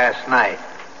 o'clock last night.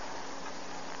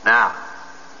 Now,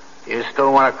 you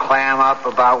still want to clam up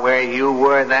about where you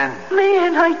were then?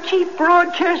 Man, I keep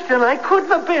broadcasting. I couldn't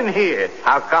have been here.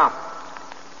 How come?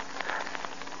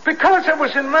 Because I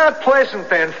was in Mount Pleasant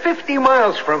then, 50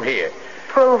 miles from here.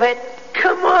 Prove it.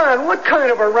 Come on, what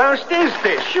kind of a roust is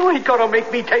this? You ain't gonna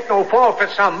make me take no fall for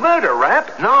some murder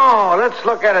rap. No, let's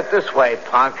look at it this way,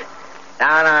 punk.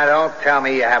 Now, don't tell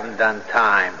me you haven't done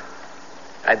time.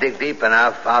 I dig deep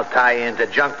enough, I'll tie you into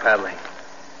junk peddling.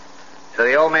 So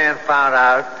the old man found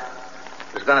out,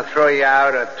 was going to throw you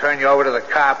out or turn you over to the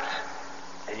cops,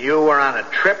 and you were on a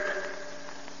trip?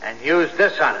 used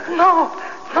this on it. No,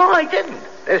 I didn't.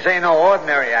 This ain't no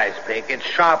ordinary ice pick. It's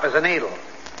sharp as a needle.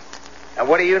 And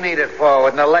what do you need it for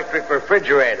with an electric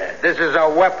refrigerator? This is a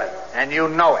weapon, and you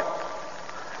know it.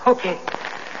 Okay.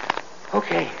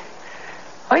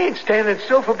 I ain't standing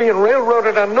still for being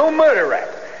railroaded on no murder rap.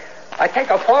 I take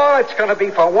a fall, it's going to be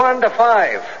for 1 to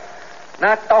 5.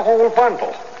 Not the whole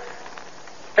bundle.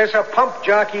 There's a pump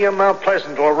jockey in Mount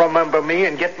Pleasant who'll remember me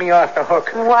and get me off the hook.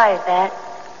 Why is that?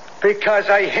 Because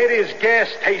I hit his gas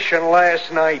station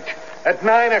last night. At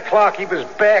 9 o'clock, he was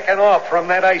backing off from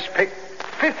that ice pick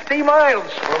 50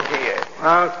 miles from here.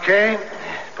 Okay.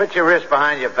 Put your wrist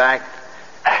behind your back.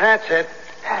 That's it.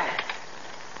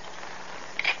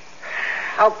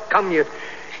 How come you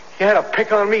had to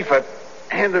pick on me for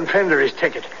handing Fender his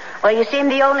ticket? Well, you seem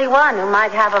the only one who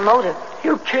might have a motive.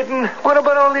 You kidding? What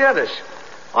about all the others?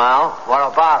 Well,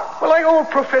 what about him? Well, like old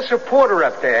Professor Porter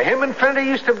up there. Him and Fender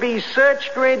used to be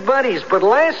such great buddies. But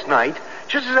last night,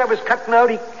 just as I was cutting out,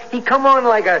 he come on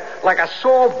like a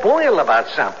sore boil about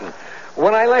something.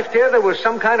 When I left there was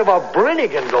some kind of a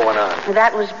Brennigan going on.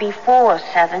 That was before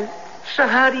 7. So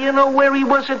how do you know where he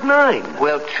was at 9?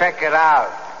 We'll check it out.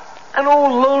 An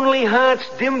old Lonely Hearts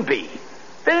Dimby.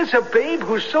 There's a babe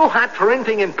who's so hot for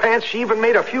anything in pants she even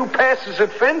made a few passes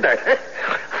at Fender.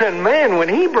 And man, when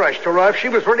he brushed her off, she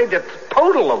was ready to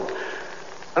podal him.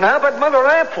 And how about Mother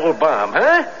Applebaum,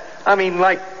 huh? I mean,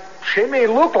 like, she may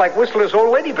look like Whistler's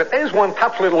old lady, but there's one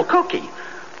tough little cookie.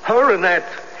 Her and that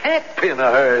hat pin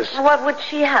of hers. What would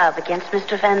she have against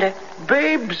Mr. Fender?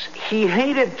 Babes, he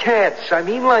hated cats. I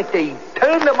mean, like they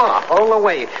turned him off all the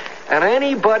way. And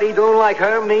anybody don't like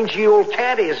her mangy old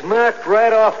cat is marked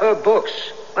right off her books.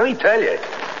 Let me tell you.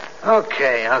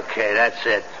 Okay, that's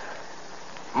it.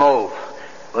 Move.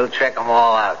 We'll check them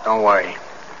all out. Don't worry.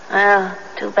 Well,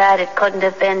 too bad it couldn't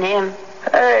have been him.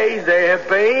 Hey there,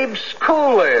 babes.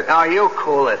 Cool it. Now, you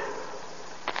cool it.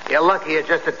 You're lucky you're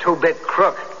just a 2-bit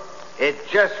crook. It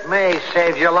just may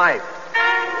save your life.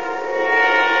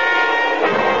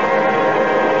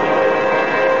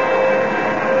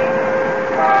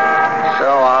 So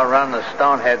I'll run the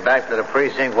Stonehead back to the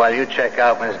precinct while you check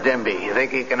out Miss Dimby. You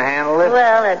think he can handle it?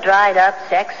 Well, a dried-up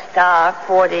sex-starved,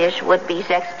 4-ish would-be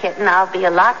sex kitten, I'll be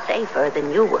a lot safer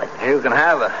than you would. You can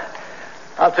have her.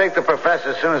 I'll take the professor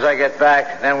as soon as I get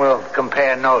back, then we'll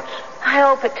compare notes. I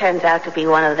hope it turns out to be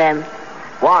one of them.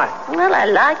 Why? Well, I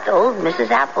liked old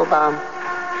Mrs. Applebaum.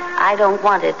 I don't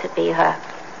want it to be her.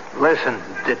 Listen,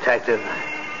 detective.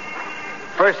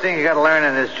 First thing you got to learn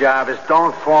in this job is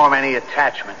don't form any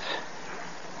attachments.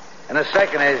 And the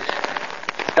second is,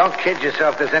 don't kid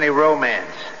yourself there's any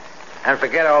romance. And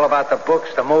forget all about the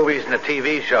books, the movies, and the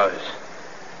TV shows.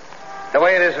 The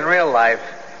way it is in real life,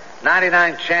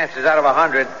 99 chances out of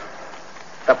 100,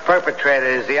 the perpetrator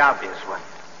is the obvious one.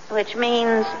 Which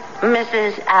means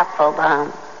Mrs.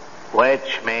 Applebaum.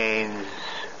 Which means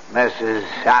Mrs.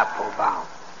 Applebaum.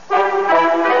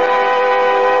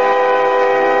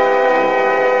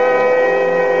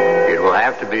 It will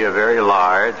have to be a very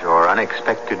large or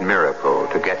unexpected miracle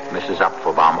to get Mrs.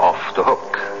 Applebaum off the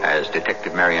hook, as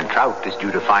Detective Marion Trout is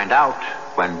due to find out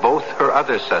when both her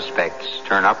other suspects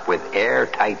turn up with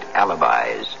airtight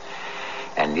alibis.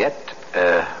 And yet,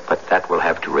 but that will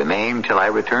have to remain till I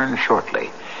return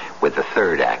shortly with the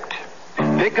third act.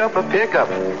 Pick up a pickup.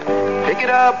 Pick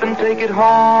it up and take it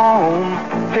home.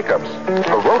 Pickups,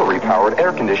 a rotary-powered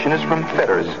air conditioners from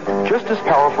Fetters. Just as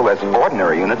powerful as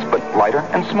ordinary units, but lighter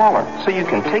and smaller. So you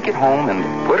can take it home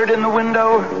and Put it in the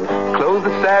window. Close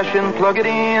the sash and plug it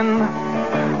in.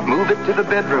 Move it to the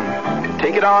bedroom.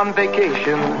 Take it on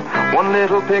vacation. One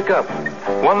little pickup.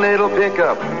 One little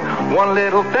pickup. One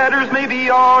little Fetters may be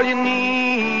all you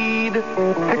need.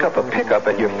 pick up a pickup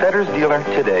at your Fetters dealer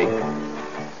today.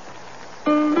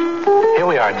 Here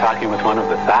we are talking with one of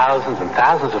the thousands and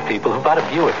thousands of people who bought a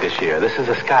Buick this year. This is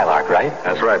a Skylark, right?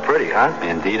 That's right, pretty, huh?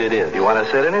 Indeed it is. You want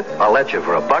to sit in it? I'll let you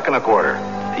for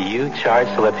 $1.25. Do you charge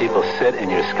to let people sit in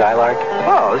your Skylark?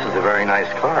 Oh, this is a very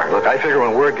nice car. Look, I figure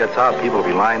when word gets out, people will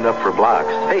be lined up for blocks.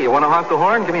 Hey, you want to honk the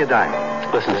horn? Give me a dime.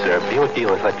 Listen, sir, Buick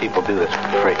dealers let people do this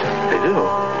for free. They do?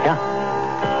 Yeah.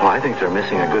 Well, I think they're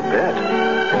missing a good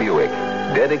bet. Buick,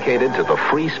 dedicated to the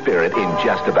free spirit in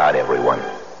just about everyone.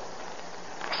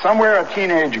 Somewhere a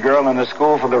teenage girl in the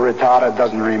school for the retarded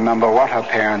doesn't remember what her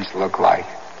parents look like.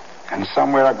 And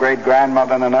somewhere a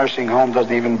great-grandmother in a nursing home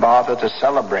doesn't even bother to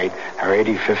celebrate her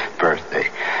 85th birthday.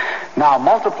 Now,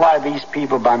 multiply these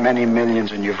people by many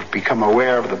millions and you've become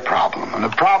aware of the problem. And the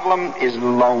problem is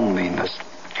loneliness.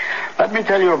 Let me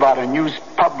tell you about a new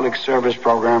public service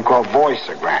program called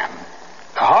Voiceogram.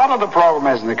 The heart of the program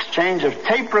is an exchange of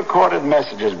tape-recorded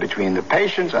messages between the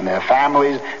patients and their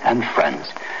families and friends.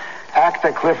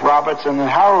 Actor Cliff Robertson and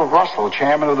Harold Russell,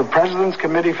 chairman of the President's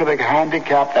Committee for the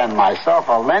Handicapped, and myself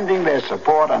are lending their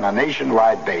support on a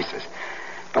nationwide basis.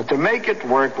 But to make it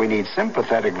work, we need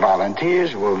sympathetic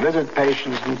volunteers who will visit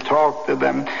patients and talk to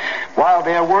them while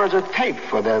their words are taped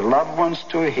for their loved ones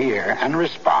to hear and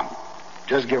respond.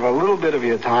 Just give a little bit of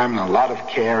your time and a lot of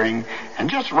caring, and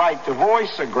just write to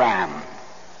Voice-a-Gram.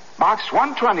 Box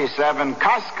 127,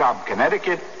 Coscob,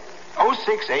 Connecticut,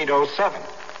 06807.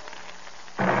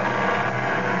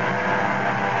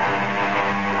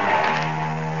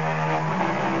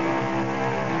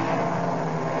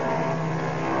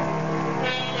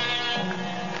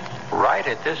 Right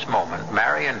at this moment,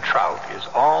 Marion Trout is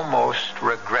almost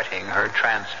regretting her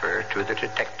transfer to the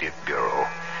Detective Bureau.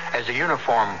 As a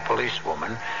uniformed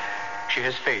policewoman, she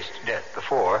has faced death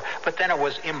before, but then it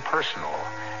was impersonal,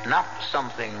 not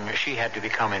something she had to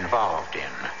become involved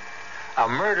in. A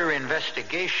murder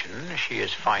investigation, she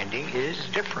is finding, is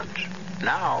different.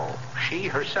 Now, she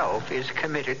herself is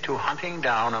committed to hunting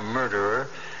down a murderer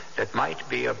that might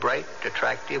be a bright,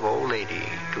 attractive old lady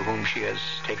to whom she has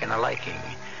taken a liking.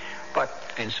 But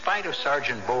in spite of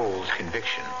Sergeant Bowles'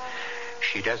 conviction,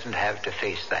 she doesn't have to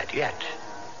face that yet.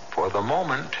 For the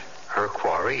moment, her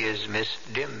quarry is Miss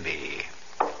Dimby.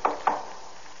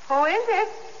 Who is it?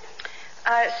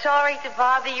 Sorry to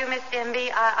bother you, Miss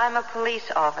Dimby. I'm a police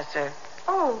officer.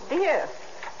 Oh, dear.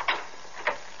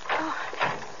 Oh,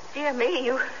 dear me,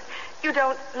 you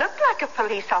don't look like a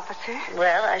police officer.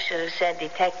 Well, I should have said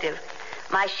detective.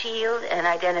 My shield and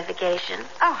identification.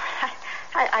 Oh,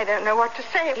 I don't know what to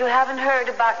say. You haven't heard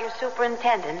about your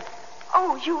superintendent?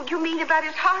 Oh, you mean about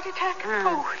his heart attack?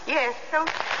 Oh, yes. So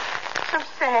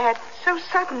sad, so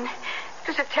sudden. It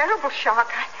was a terrible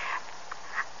shock.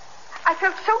 I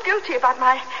felt so guilty about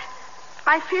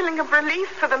my feeling of relief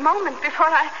for the moment before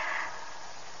I...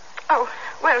 Oh,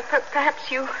 well,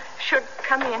 perhaps you should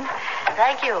come in.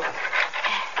 Thank you.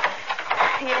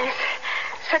 Yes,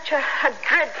 such a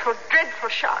dreadful, dreadful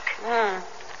shock.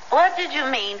 What did you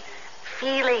mean,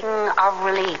 feeling of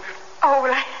relief? Oh,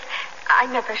 well, I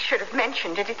never should have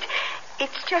mentioned it.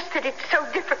 It's just that it's so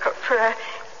difficult for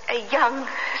a young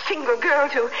single girl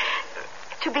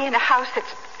to be in a house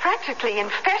that's practically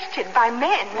infested by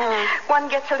men. One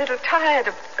gets a little tired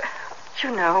of,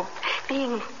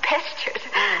 being pestered.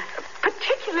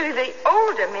 Particularly the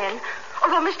older men.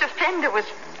 Although Mr. Fender was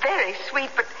very sweet,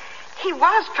 but he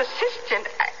was persistent.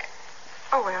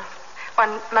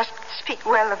 One must speak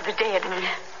well of the dead.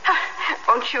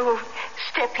 Won't you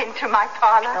step into my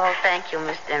parlor? Oh, thank you,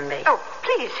 Miss Denby. Oh,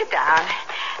 please, sit down.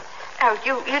 Oh,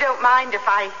 you don't mind if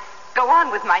I go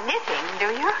on with my knitting,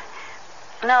 do you?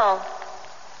 No.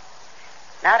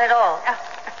 Not at all.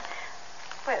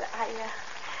 Well,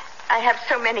 I have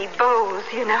so many beaux,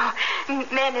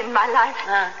 men in my life.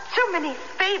 So many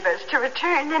favors to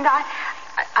return, and I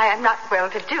am not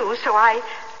well-to-do, so I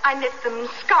knit them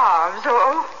scarves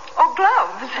or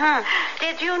gloves.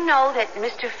 Did you know that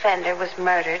Mr. Fender was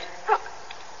murdered?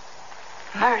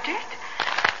 Murdered?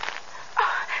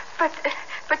 Oh, but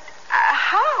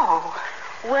how?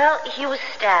 Well, he was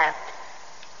stabbed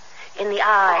in the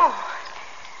eye. Oh.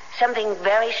 Something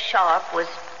very sharp was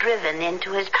driven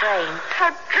into his brain.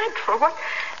 How dreadful.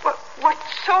 What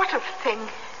sort of thing?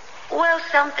 Well,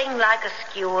 something like a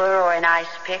skewer or an ice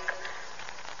pick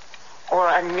or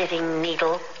a knitting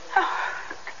needle. Oh.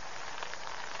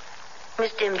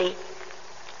 Miss Dimby,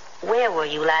 where were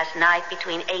you last night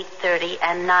between 8:30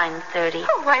 and 9:30?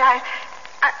 Oh, why,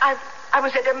 I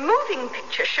was at a moving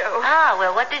picture show. Ah,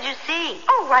 well, what did you see?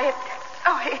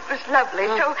 It was lovely.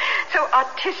 So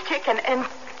artistic and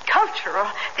cultural.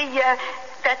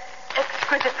 That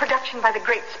exquisite production by the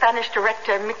great Spanish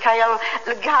director, Michael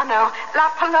Lugano, La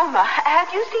Paloma.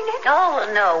 Have you seen it? Oh,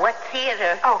 no. What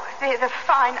theater? Oh, the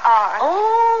Fine Arts.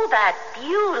 Oh, that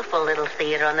beautiful little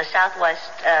theater on the southwest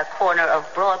corner of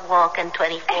Broadwalk and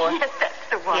 24th. Yes, that's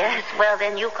the one. Yes, well,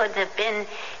 then you couldn't have been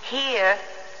here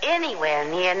anywhere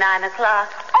near 9 o'clock.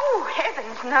 Oh,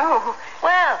 heavens, no.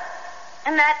 Well,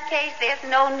 in that case, there's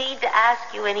no need to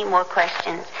ask you any more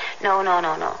questions. No.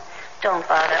 Don't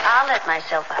bother. I'll let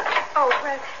myself out. Oh,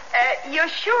 well, you're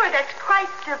sure that's quite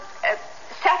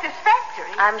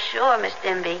satisfactory? I'm sure, Miss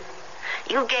Dimby.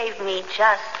 You gave me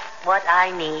just what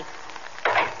I need.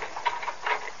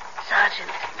 Sergeant.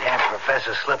 Damn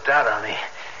professor slipped out on me.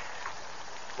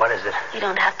 What is it? You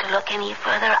don't have to look any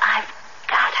further. I've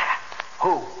got her.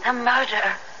 Who? The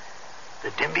murderer.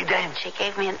 The Dimby dame? She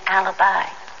gave me an alibi.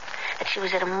 That she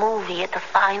was at a movie at the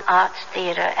Fine Arts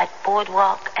Theater at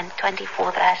Boardwalk and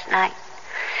 24th last night.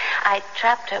 I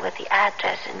trapped her with the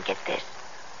address, and get this.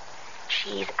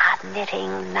 She's a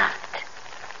knitting knot.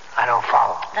 I don't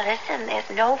follow. Now listen, there's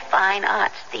no fine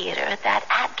arts theater at that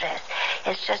address.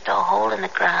 It's just a hole in the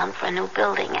ground for a new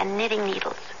building and knitting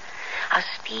needles. A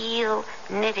steel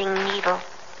knitting needle.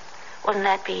 Wouldn't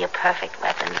that be a perfect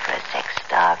weapon for a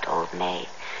sex-starved old maid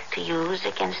to use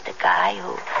against a guy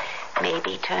who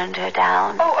maybe turned her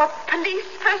down? Oh, a police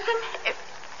person?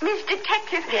 Miss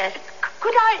Detective. Yes.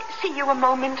 Could I see you a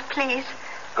moment, please?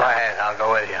 Go ahead. I'll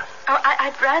go with you. Oh,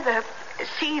 I'd rather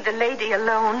see the lady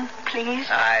alone, please.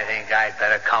 I think I'd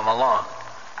better come along.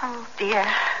 Oh, dear.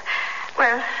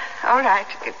 Well, all right.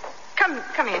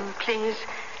 Come in, please.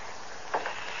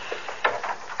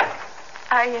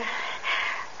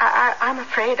 I'm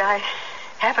afraid I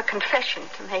have a confession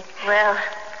to make. Well,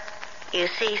 you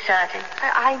see, Sergeant.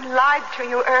 I lied to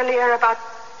you earlier about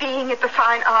being at the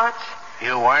Fine Arts.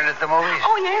 You weren't at the movies?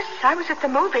 Oh, yes, I was at the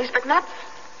movies, but not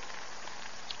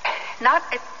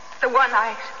at the one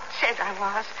I said I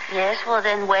was. Yes, well,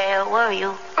 then where were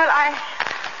you? Well,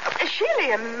 it's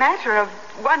really a matter of,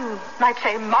 one might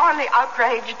say, morally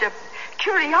outraged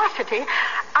curiosity.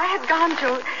 I had gone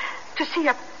to see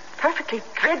a perfectly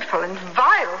dreadful and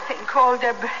vile thing called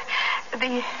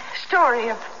the story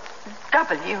of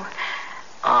W.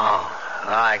 Oh,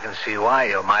 well, I can see why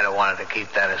you might have wanted to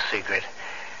keep that a secret.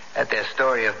 That their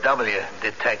story of W,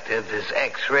 Detective, is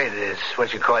X-rated. It's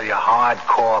what you call your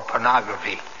hardcore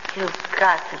pornography. You've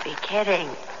got to be kidding.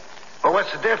 Well,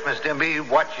 what's the difference, Dimby,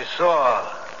 what you saw?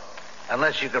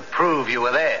 Unless you could prove you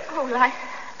were there. Oh,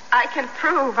 I can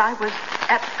prove I was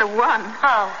at the one.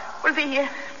 How? Well,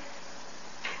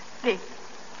 the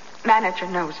manager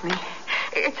knows me.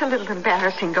 It's a little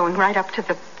embarrassing going right up to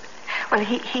the... Well,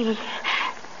 he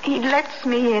lets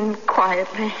me in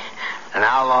quietly. And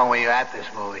how long were you at this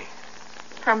movie?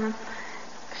 From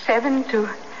 7 to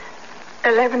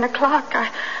 11 o'clock.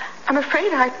 I'm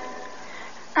afraid I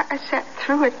sat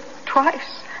through it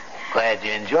twice. Glad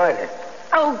you enjoyed it.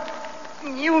 Oh,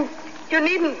 you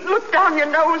needn't look down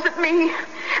your nose at me.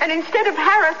 And instead of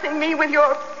harassing me with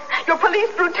your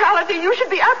police brutality, you should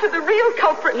be after the real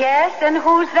culprit. Yes, and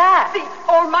who's that?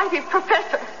 The almighty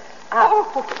professor.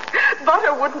 Oh,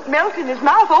 butter wouldn't melt in his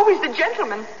mouth. Always the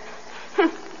gentleman.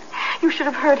 You should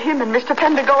have heard him and Mr.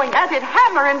 Pender going at it,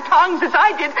 hammer and tongs, as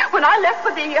I did when I left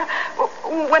for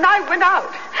when I went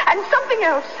out. And something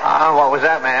else. What was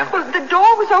that, ma'am? Well, the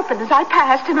door was open as I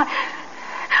passed, and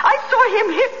I saw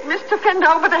him hit Mr. Pender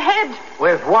over the head.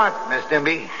 With what, Miss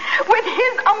Dimby? With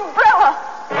his umbrella.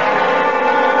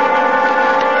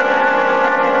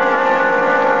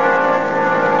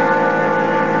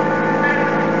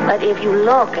 But if you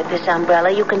look at this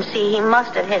umbrella, you can see he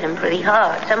must have hit him pretty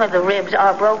hard. Some of the ribs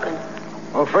are broken.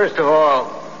 Well, first of all,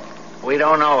 we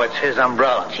don't know it's his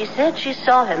umbrella. She said she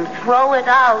saw him throw it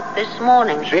out this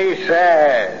morning. She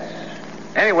says.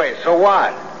 Anyway, so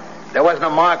what? There wasn't a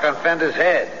mark on Fender's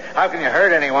head. How can you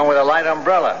hurt anyone with a light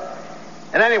umbrella?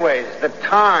 And anyways, the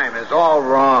time is all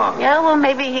wrong. Yeah, well,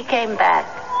 maybe he came back.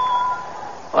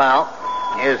 Well,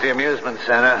 here's the amusement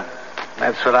center.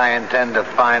 That's what I intend to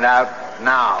find out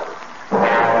now.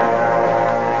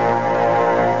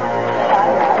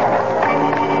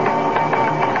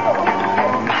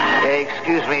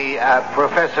 Excuse me,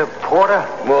 Professor Porter?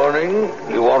 Morning.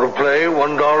 You want to play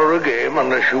 $1 a game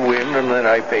unless you win, and then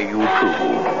I pay you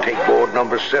 $2. Take board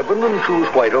number 7 and choose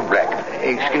white or black.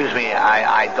 Excuse me,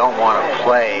 I don't want to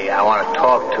play. I want to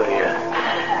talk to you.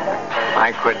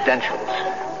 My credentials.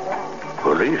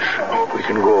 Police? We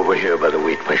can go over here by the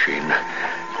weight machine.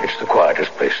 It's the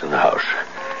quietest place in the house.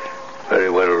 Very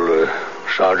well,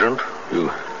 Sergeant.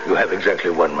 You have exactly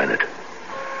 1 minute.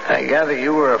 I gather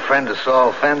you were a friend of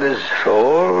Saul Fender's.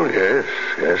 Saul? Yes.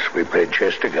 We played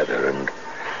chess together, and...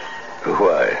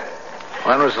 Why?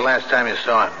 When was the last time you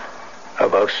saw him?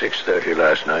 About 6:30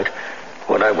 last night,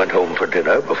 when I went home for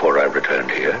dinner before I returned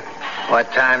here.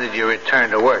 What time did you return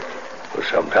to work? Well,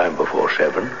 sometime before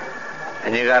 7.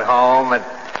 And you got home at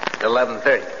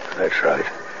 11:30? That's right.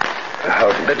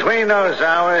 Between those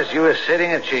hours, you were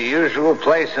sitting at your usual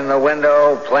place in the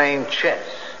window playing chess.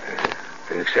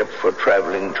 Except for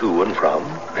traveling to and from,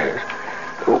 yes.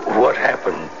 What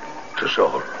happened to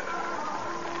Saul?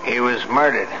 He was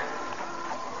murdered.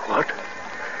 What?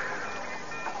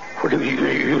 Well,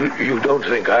 you don't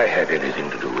think I had anything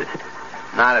to do with it?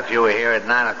 Not if you were here at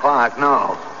 9 o'clock,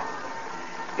 no.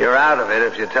 You're out of it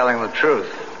if you're telling the truth.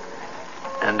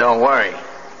 And don't worry.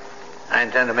 I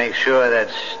intend to make sure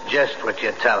that's just what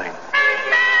you're telling.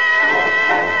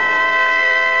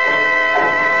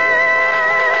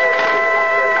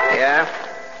 Yeah?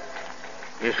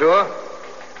 You sure?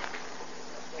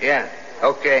 Yeah,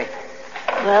 okay.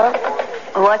 Well,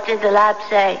 what did the lab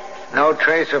say? No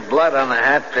trace of blood on the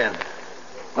hat pin.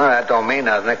 Well, that don't mean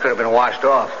nothing. It could have been washed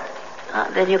off.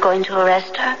 Then you're going to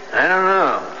arrest her? I don't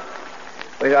know.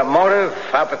 We got motive,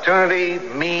 opportunity,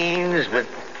 means, but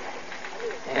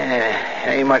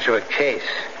ain't much of a case.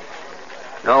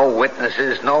 No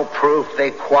witnesses, no proof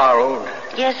they quarreled.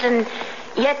 Yes, and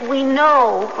yet we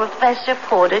know Professor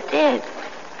Porter did.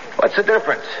 What's the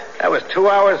difference? That was 2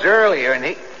 hours earlier, and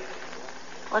he...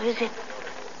 What is it?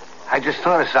 I just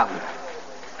thought of something.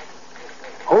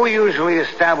 Who usually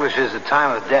establishes the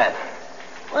time of death?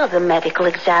 Well, the medical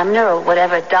examiner or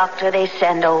whatever doctor they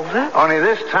send over. Only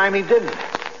this time he didn't.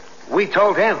 We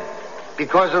told him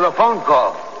because of the phone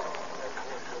call.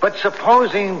 But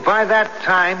supposing by that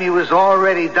time he was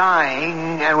already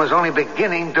dying and was only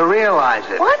beginning to realize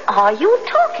it. What are you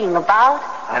talking about?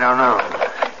 I don't know.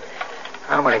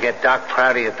 I'm going to get Doc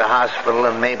Prouty at the hospital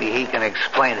and maybe he can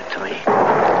explain it to me.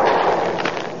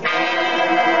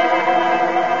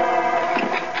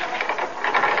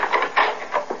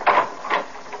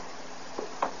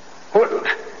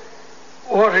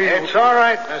 What are you... It's all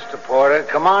right, Mr. Porter.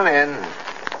 Come on in.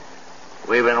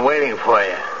 We've been waiting for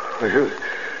you.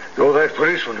 You're that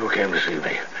policeman who came to see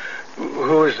me.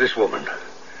 Who is this woman?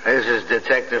 This is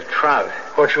Detective Trout.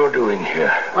 What you're doing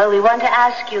here? Well, we want to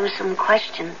ask you some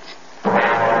questions.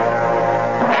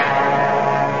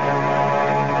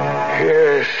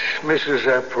 Yes, Mrs.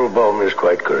 Applebaum is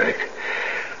quite correct.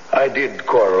 I did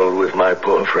quarrel with my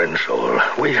poor friend Saul.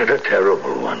 We had a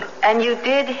terrible one. And you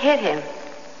did hit him?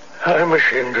 I'm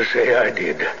ashamed to say I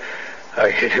did. I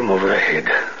hit him over the head.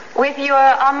 With your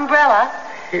umbrella?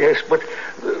 Yes, but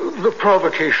the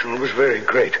provocation was very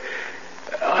great.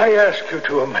 I ask you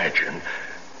to imagine,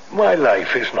 my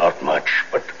life is not much,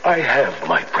 but I have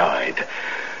my pride.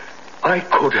 I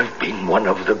could have been one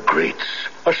of the greats,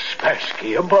 a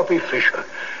Spassky, a Bobby Fischer.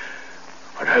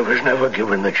 But I was never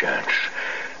given the chance.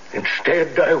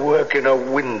 Instead, I work in a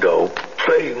window,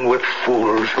 playing with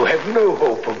fools who have no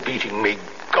hope of beating me,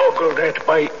 goggled at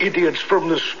by idiots from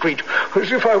the street,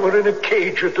 as if I were in a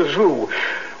cage at the zoo.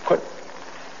 But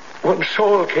when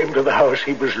Saul came to the house,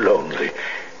 he was lonely.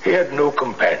 He had no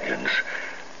companions.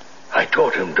 I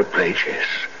taught him to play chess.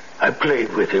 I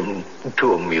played with him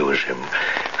to amuse him.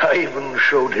 I even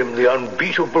showed him the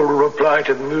unbeatable reply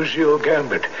to the Museo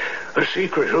Gambit, a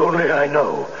secret only I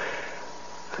know.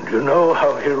 And you know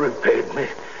how he repaid me?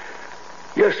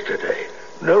 Yesterday,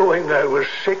 knowing I was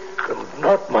sick and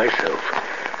not myself,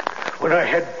 when I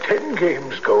had 10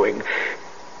 games going,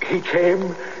 he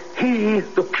came,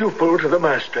 the pupil to the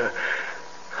master,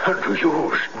 and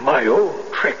used my own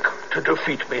trick to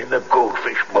defeat me in the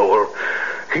goldfish bowl.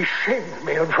 He shamed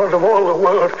me in front of all the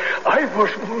world. I was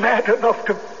mad enough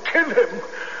to kill him.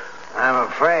 I'm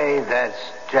afraid that's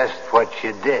just what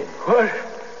you did. What?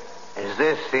 Is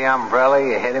this the umbrella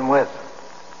you hit him with?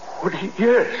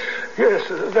 Yes,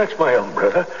 that's my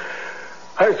umbrella.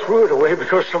 I threw it away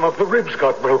because some of the ribs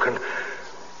got broken.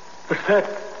 But that,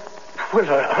 well,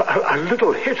 a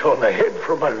little hit on the head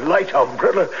from a light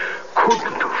umbrella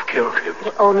couldn't have killed him.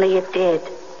 Only it did.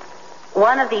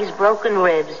 One of these broken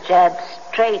ribs jabbed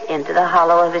straight into the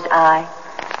hollow of his eye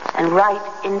and right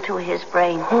into his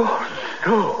brain. Oh,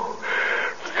 no.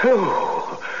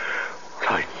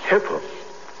 I never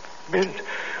meant...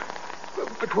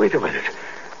 But wait a minute.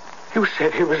 You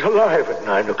said he was alive at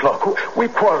 9 o'clock. We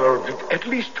quarreled at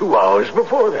least 2 hours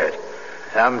before that.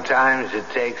 Sometimes it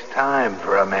takes time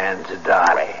for a man to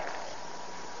die.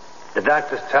 The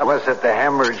doctors tell us that the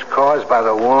hemorrhage caused by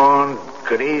the wound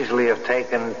could easily have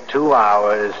taken 2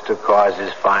 hours to cause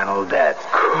his final death.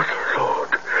 Good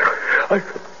Lord.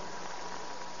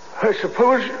 I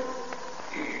suppose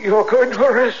you're going to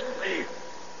arrest me.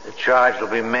 The charge will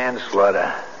be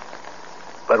manslaughter.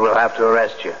 But we'll have to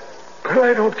arrest you. But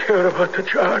I don't care about the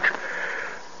charge.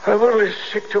 I'm only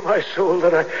sick to my soul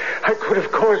that I could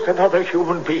have caused another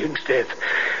human being's death.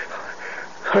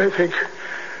 I think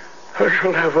I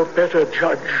shall have a better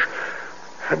judge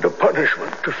and a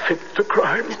punishment to fit the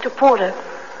crime. Mr. Porter,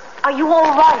 are you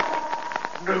all right?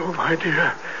 No, my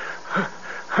dear.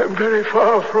 I'm very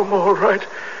far from all right.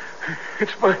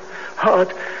 It's my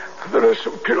heart. There are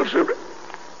some pills in it.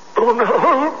 Oh,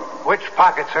 no. Which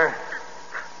pocket, sir?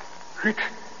 It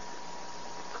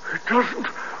doesn't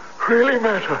really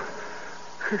matter.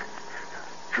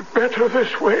 It's better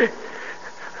this way.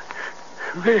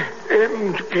 The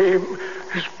end game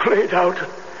is played out.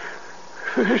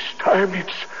 This time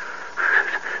it's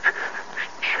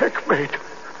checkmate.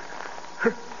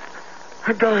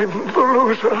 And I'm the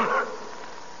loser.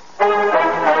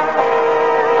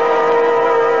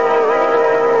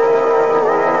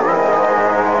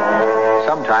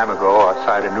 Some time ago,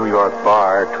 outside a New York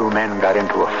bar, 2 men got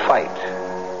into a fight.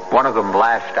 One of them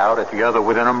lashed out at the other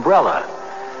with an umbrella.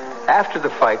 After the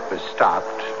fight was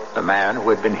stopped, The man who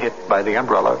had been hit by the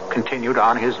umbrella continued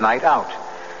on his night out.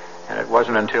 And it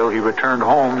wasn't until he returned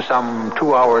home some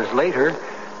 2 hours later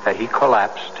that he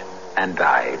collapsed and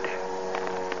died.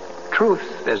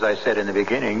 Truth, as I said in the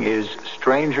beginning, is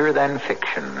stranger than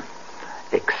fiction,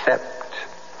 except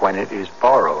when it is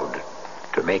borrowed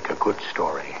to make a good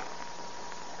story.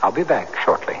 I'll be back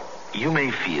shortly. You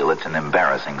may feel it's an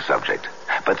embarrassing subject,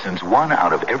 but since 1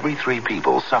 out of every 3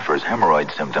 people suffers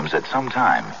hemorrhoid symptoms at some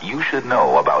time, you should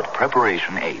know about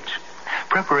Preparation H.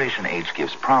 Preparation H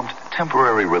gives prompt,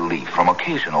 temporary relief from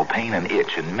occasional pain and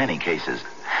itch in many cases.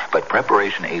 But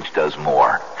Preparation H does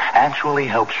more. Actually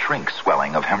helps shrink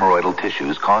swelling of hemorrhoidal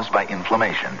tissues caused by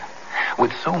inflammation.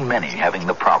 With so many having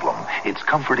the problem, it's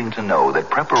comforting to know that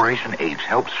Preparation H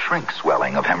helps shrink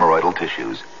swelling of hemorrhoidal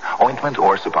tissues. Ointment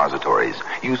or suppositories.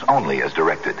 Use only as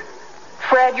directed.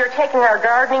 Fred, you're taking our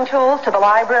gardening tools to the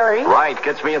library? Right,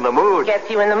 gets me in the mood. Gets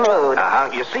you in the mood.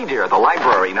 You see, dear, the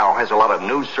library now has a lot of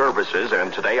new services,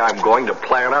 and today I'm going to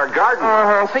plant our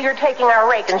garden. So you're taking our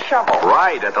rake and shovel.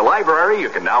 Right, at the library you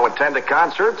can now attend a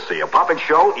concert, see a puppet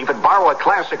show, even borrow a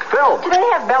classic film. Do they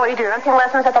have belly dancing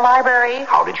lessons at the library?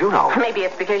 How did you know? Maybe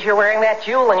it's because you're wearing that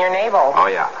jewel in your navel. Oh,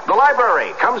 yeah. The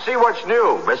library. Come see what's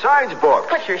new, besides books.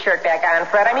 Put your shirt back on,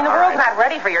 Fred. I mean, the world's not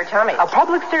ready for your tummy. A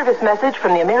public service message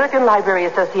from the American Library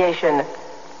Association.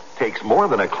 Takes more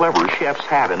than a clever chef's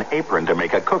hat and apron to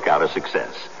make a cookout a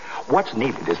success. What's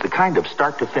needed is the kind of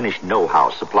start-to-finish know-how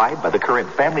supplied by the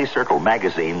current Family Circle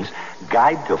magazine's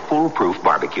Guide to Foolproof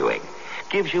Barbecuing.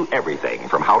 Gives you everything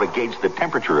from how to gauge the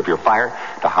temperature of your fire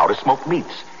to how to smoke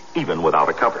meats, even without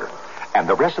a cover. And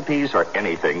the recipes are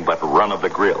anything but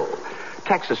run-of-the-grill.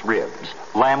 Texas ribs,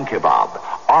 lamb kebab,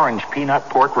 orange peanut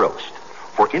pork roast.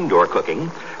 For indoor cooking,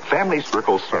 Family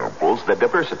Circle samples the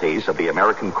diversities of the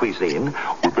American cuisine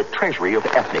with the treasury of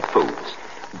ethnic foods.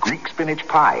 Greek spinach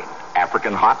pie,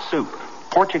 African hot soup,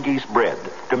 Portuguese bread,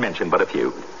 to mention but a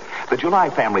few. The July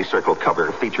Family Circle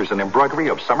cover features an embroidery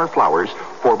of summer flowers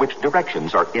for which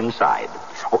directions are inside.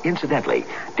 Oh, incidentally,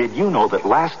 did you know that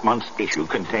last month's issue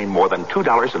contained more than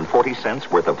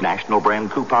 $2.40 worth of national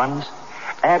brand coupons?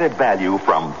 Added value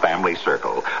from Family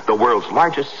Circle, the world's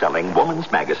largest selling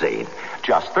woman's magazine.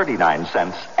 Just 39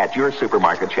 cents at your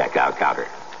supermarket checkout counter.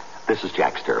 This is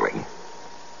Jack Sterling.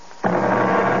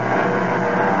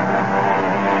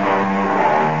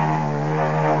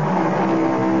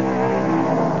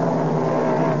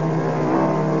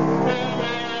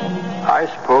 I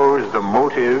suppose the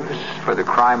motives for the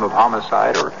crime of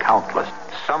homicide are countless.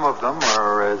 Some of them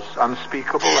are as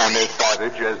unspeakable and as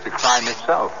savage as the crime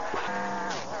itself.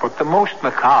 But the most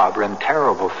macabre and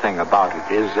terrible thing about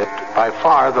it is that by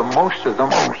far the most of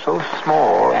them are so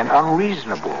small and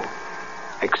unreasonable,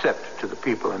 except to the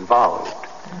people involved.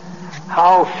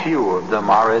 How few of them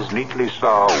are as neatly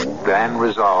solved and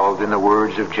resolved in the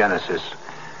words of Genesis.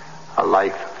 A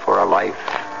life for a life,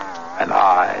 an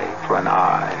eye for an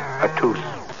eye, a tooth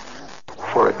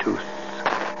for a tooth.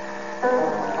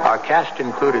 Our cast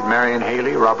included Marion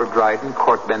Haley, Robert Dryden,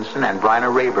 Court Benson, and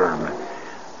Bryna Rayburn.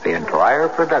 The entire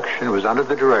production was under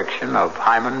the direction of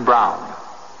Hyman Brown.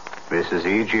 This is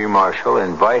E.G. Marshall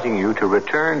inviting you to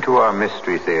return to our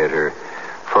Mystery Theater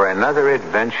for another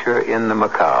adventure in the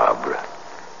macabre.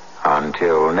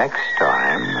 Until next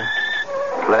time,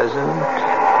 pleasant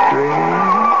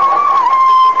dreams.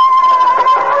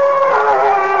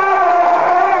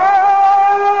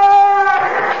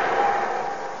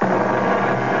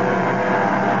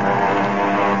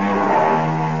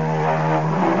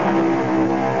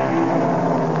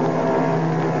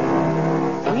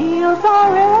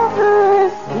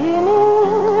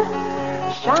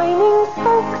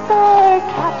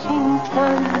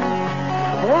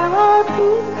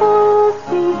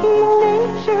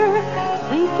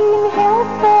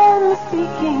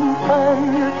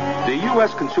 The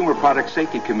U.S. Consumer Product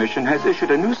Safety Commission has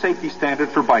issued a new safety standard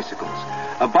for bicycles.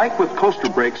 A bike with coaster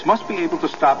brakes must be able to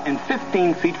stop in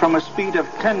 15 feet from a speed of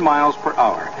 10 miles per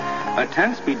hour. A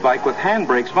 10-speed bike with hand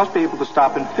brakes must be able to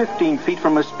stop in 15 feet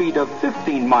from a speed of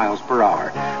 15 miles per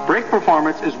hour. Brake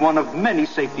performance is one of many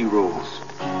safety rules.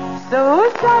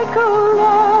 So cycle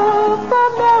of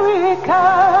America,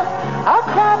 our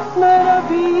craftsmen are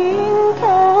being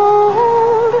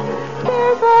told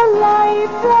there's a light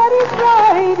that is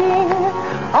riding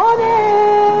on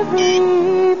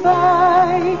every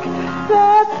bike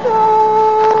that's sold.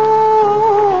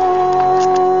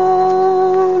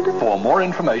 For more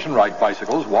information, write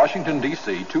Bicycles, Washington,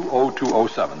 D.C.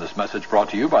 20207. This message brought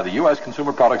to you by the U.S.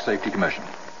 Consumer Product Safety Commission.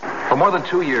 For more than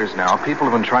 2 years now, people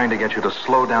have been trying to get you to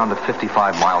slow down to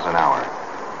 55 miles an hour.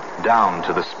 Down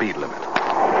to the speed limit.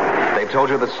 They've told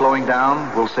you that slowing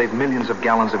down will save millions of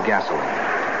gallons of gasoline.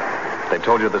 They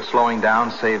told you that slowing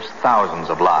down saves thousands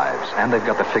of lives, and they've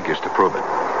got the figures to prove it.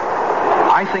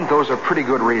 I think those are pretty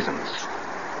good reasons.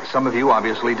 Some of you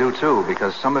obviously do too,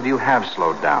 because some of you have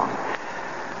slowed down.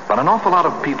 But an awful lot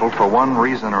of people, for one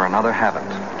reason or another, haven't.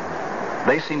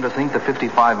 They seem to think the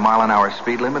 55-mile-an-hour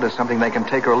speed limit is something they can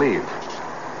take or leave.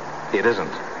 It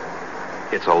isn't.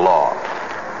 It's a law,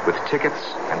 with tickets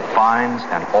and fines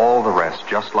and all the rest,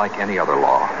 just like any other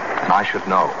law. And I should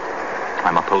know.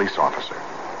 I'm a police officer.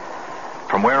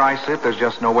 From where I sit, there's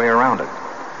just no way around it.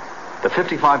 The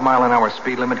 55-mile-an-hour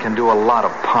speed limit can do a lot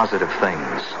of positive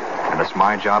things, and it's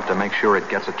my job to make sure it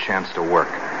gets a chance to work.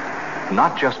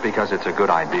 Not just because it's a good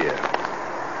idea,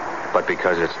 but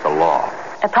because it's the law.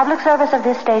 A public service of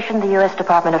this station, the U.S.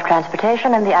 Department of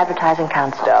Transportation, and the Advertising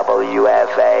Council.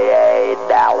 WFAA,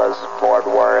 Dallas, Fort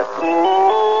Worth.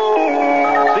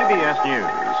 CBS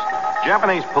News.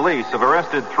 Japanese police have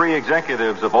arrested 3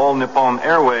 executives of All Nippon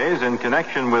Airways in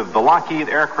connection with the Lockheed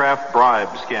aircraft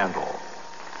bribe scandal.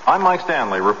 I'm Mike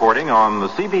Stanley reporting on the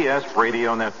CBS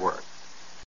Radio Network.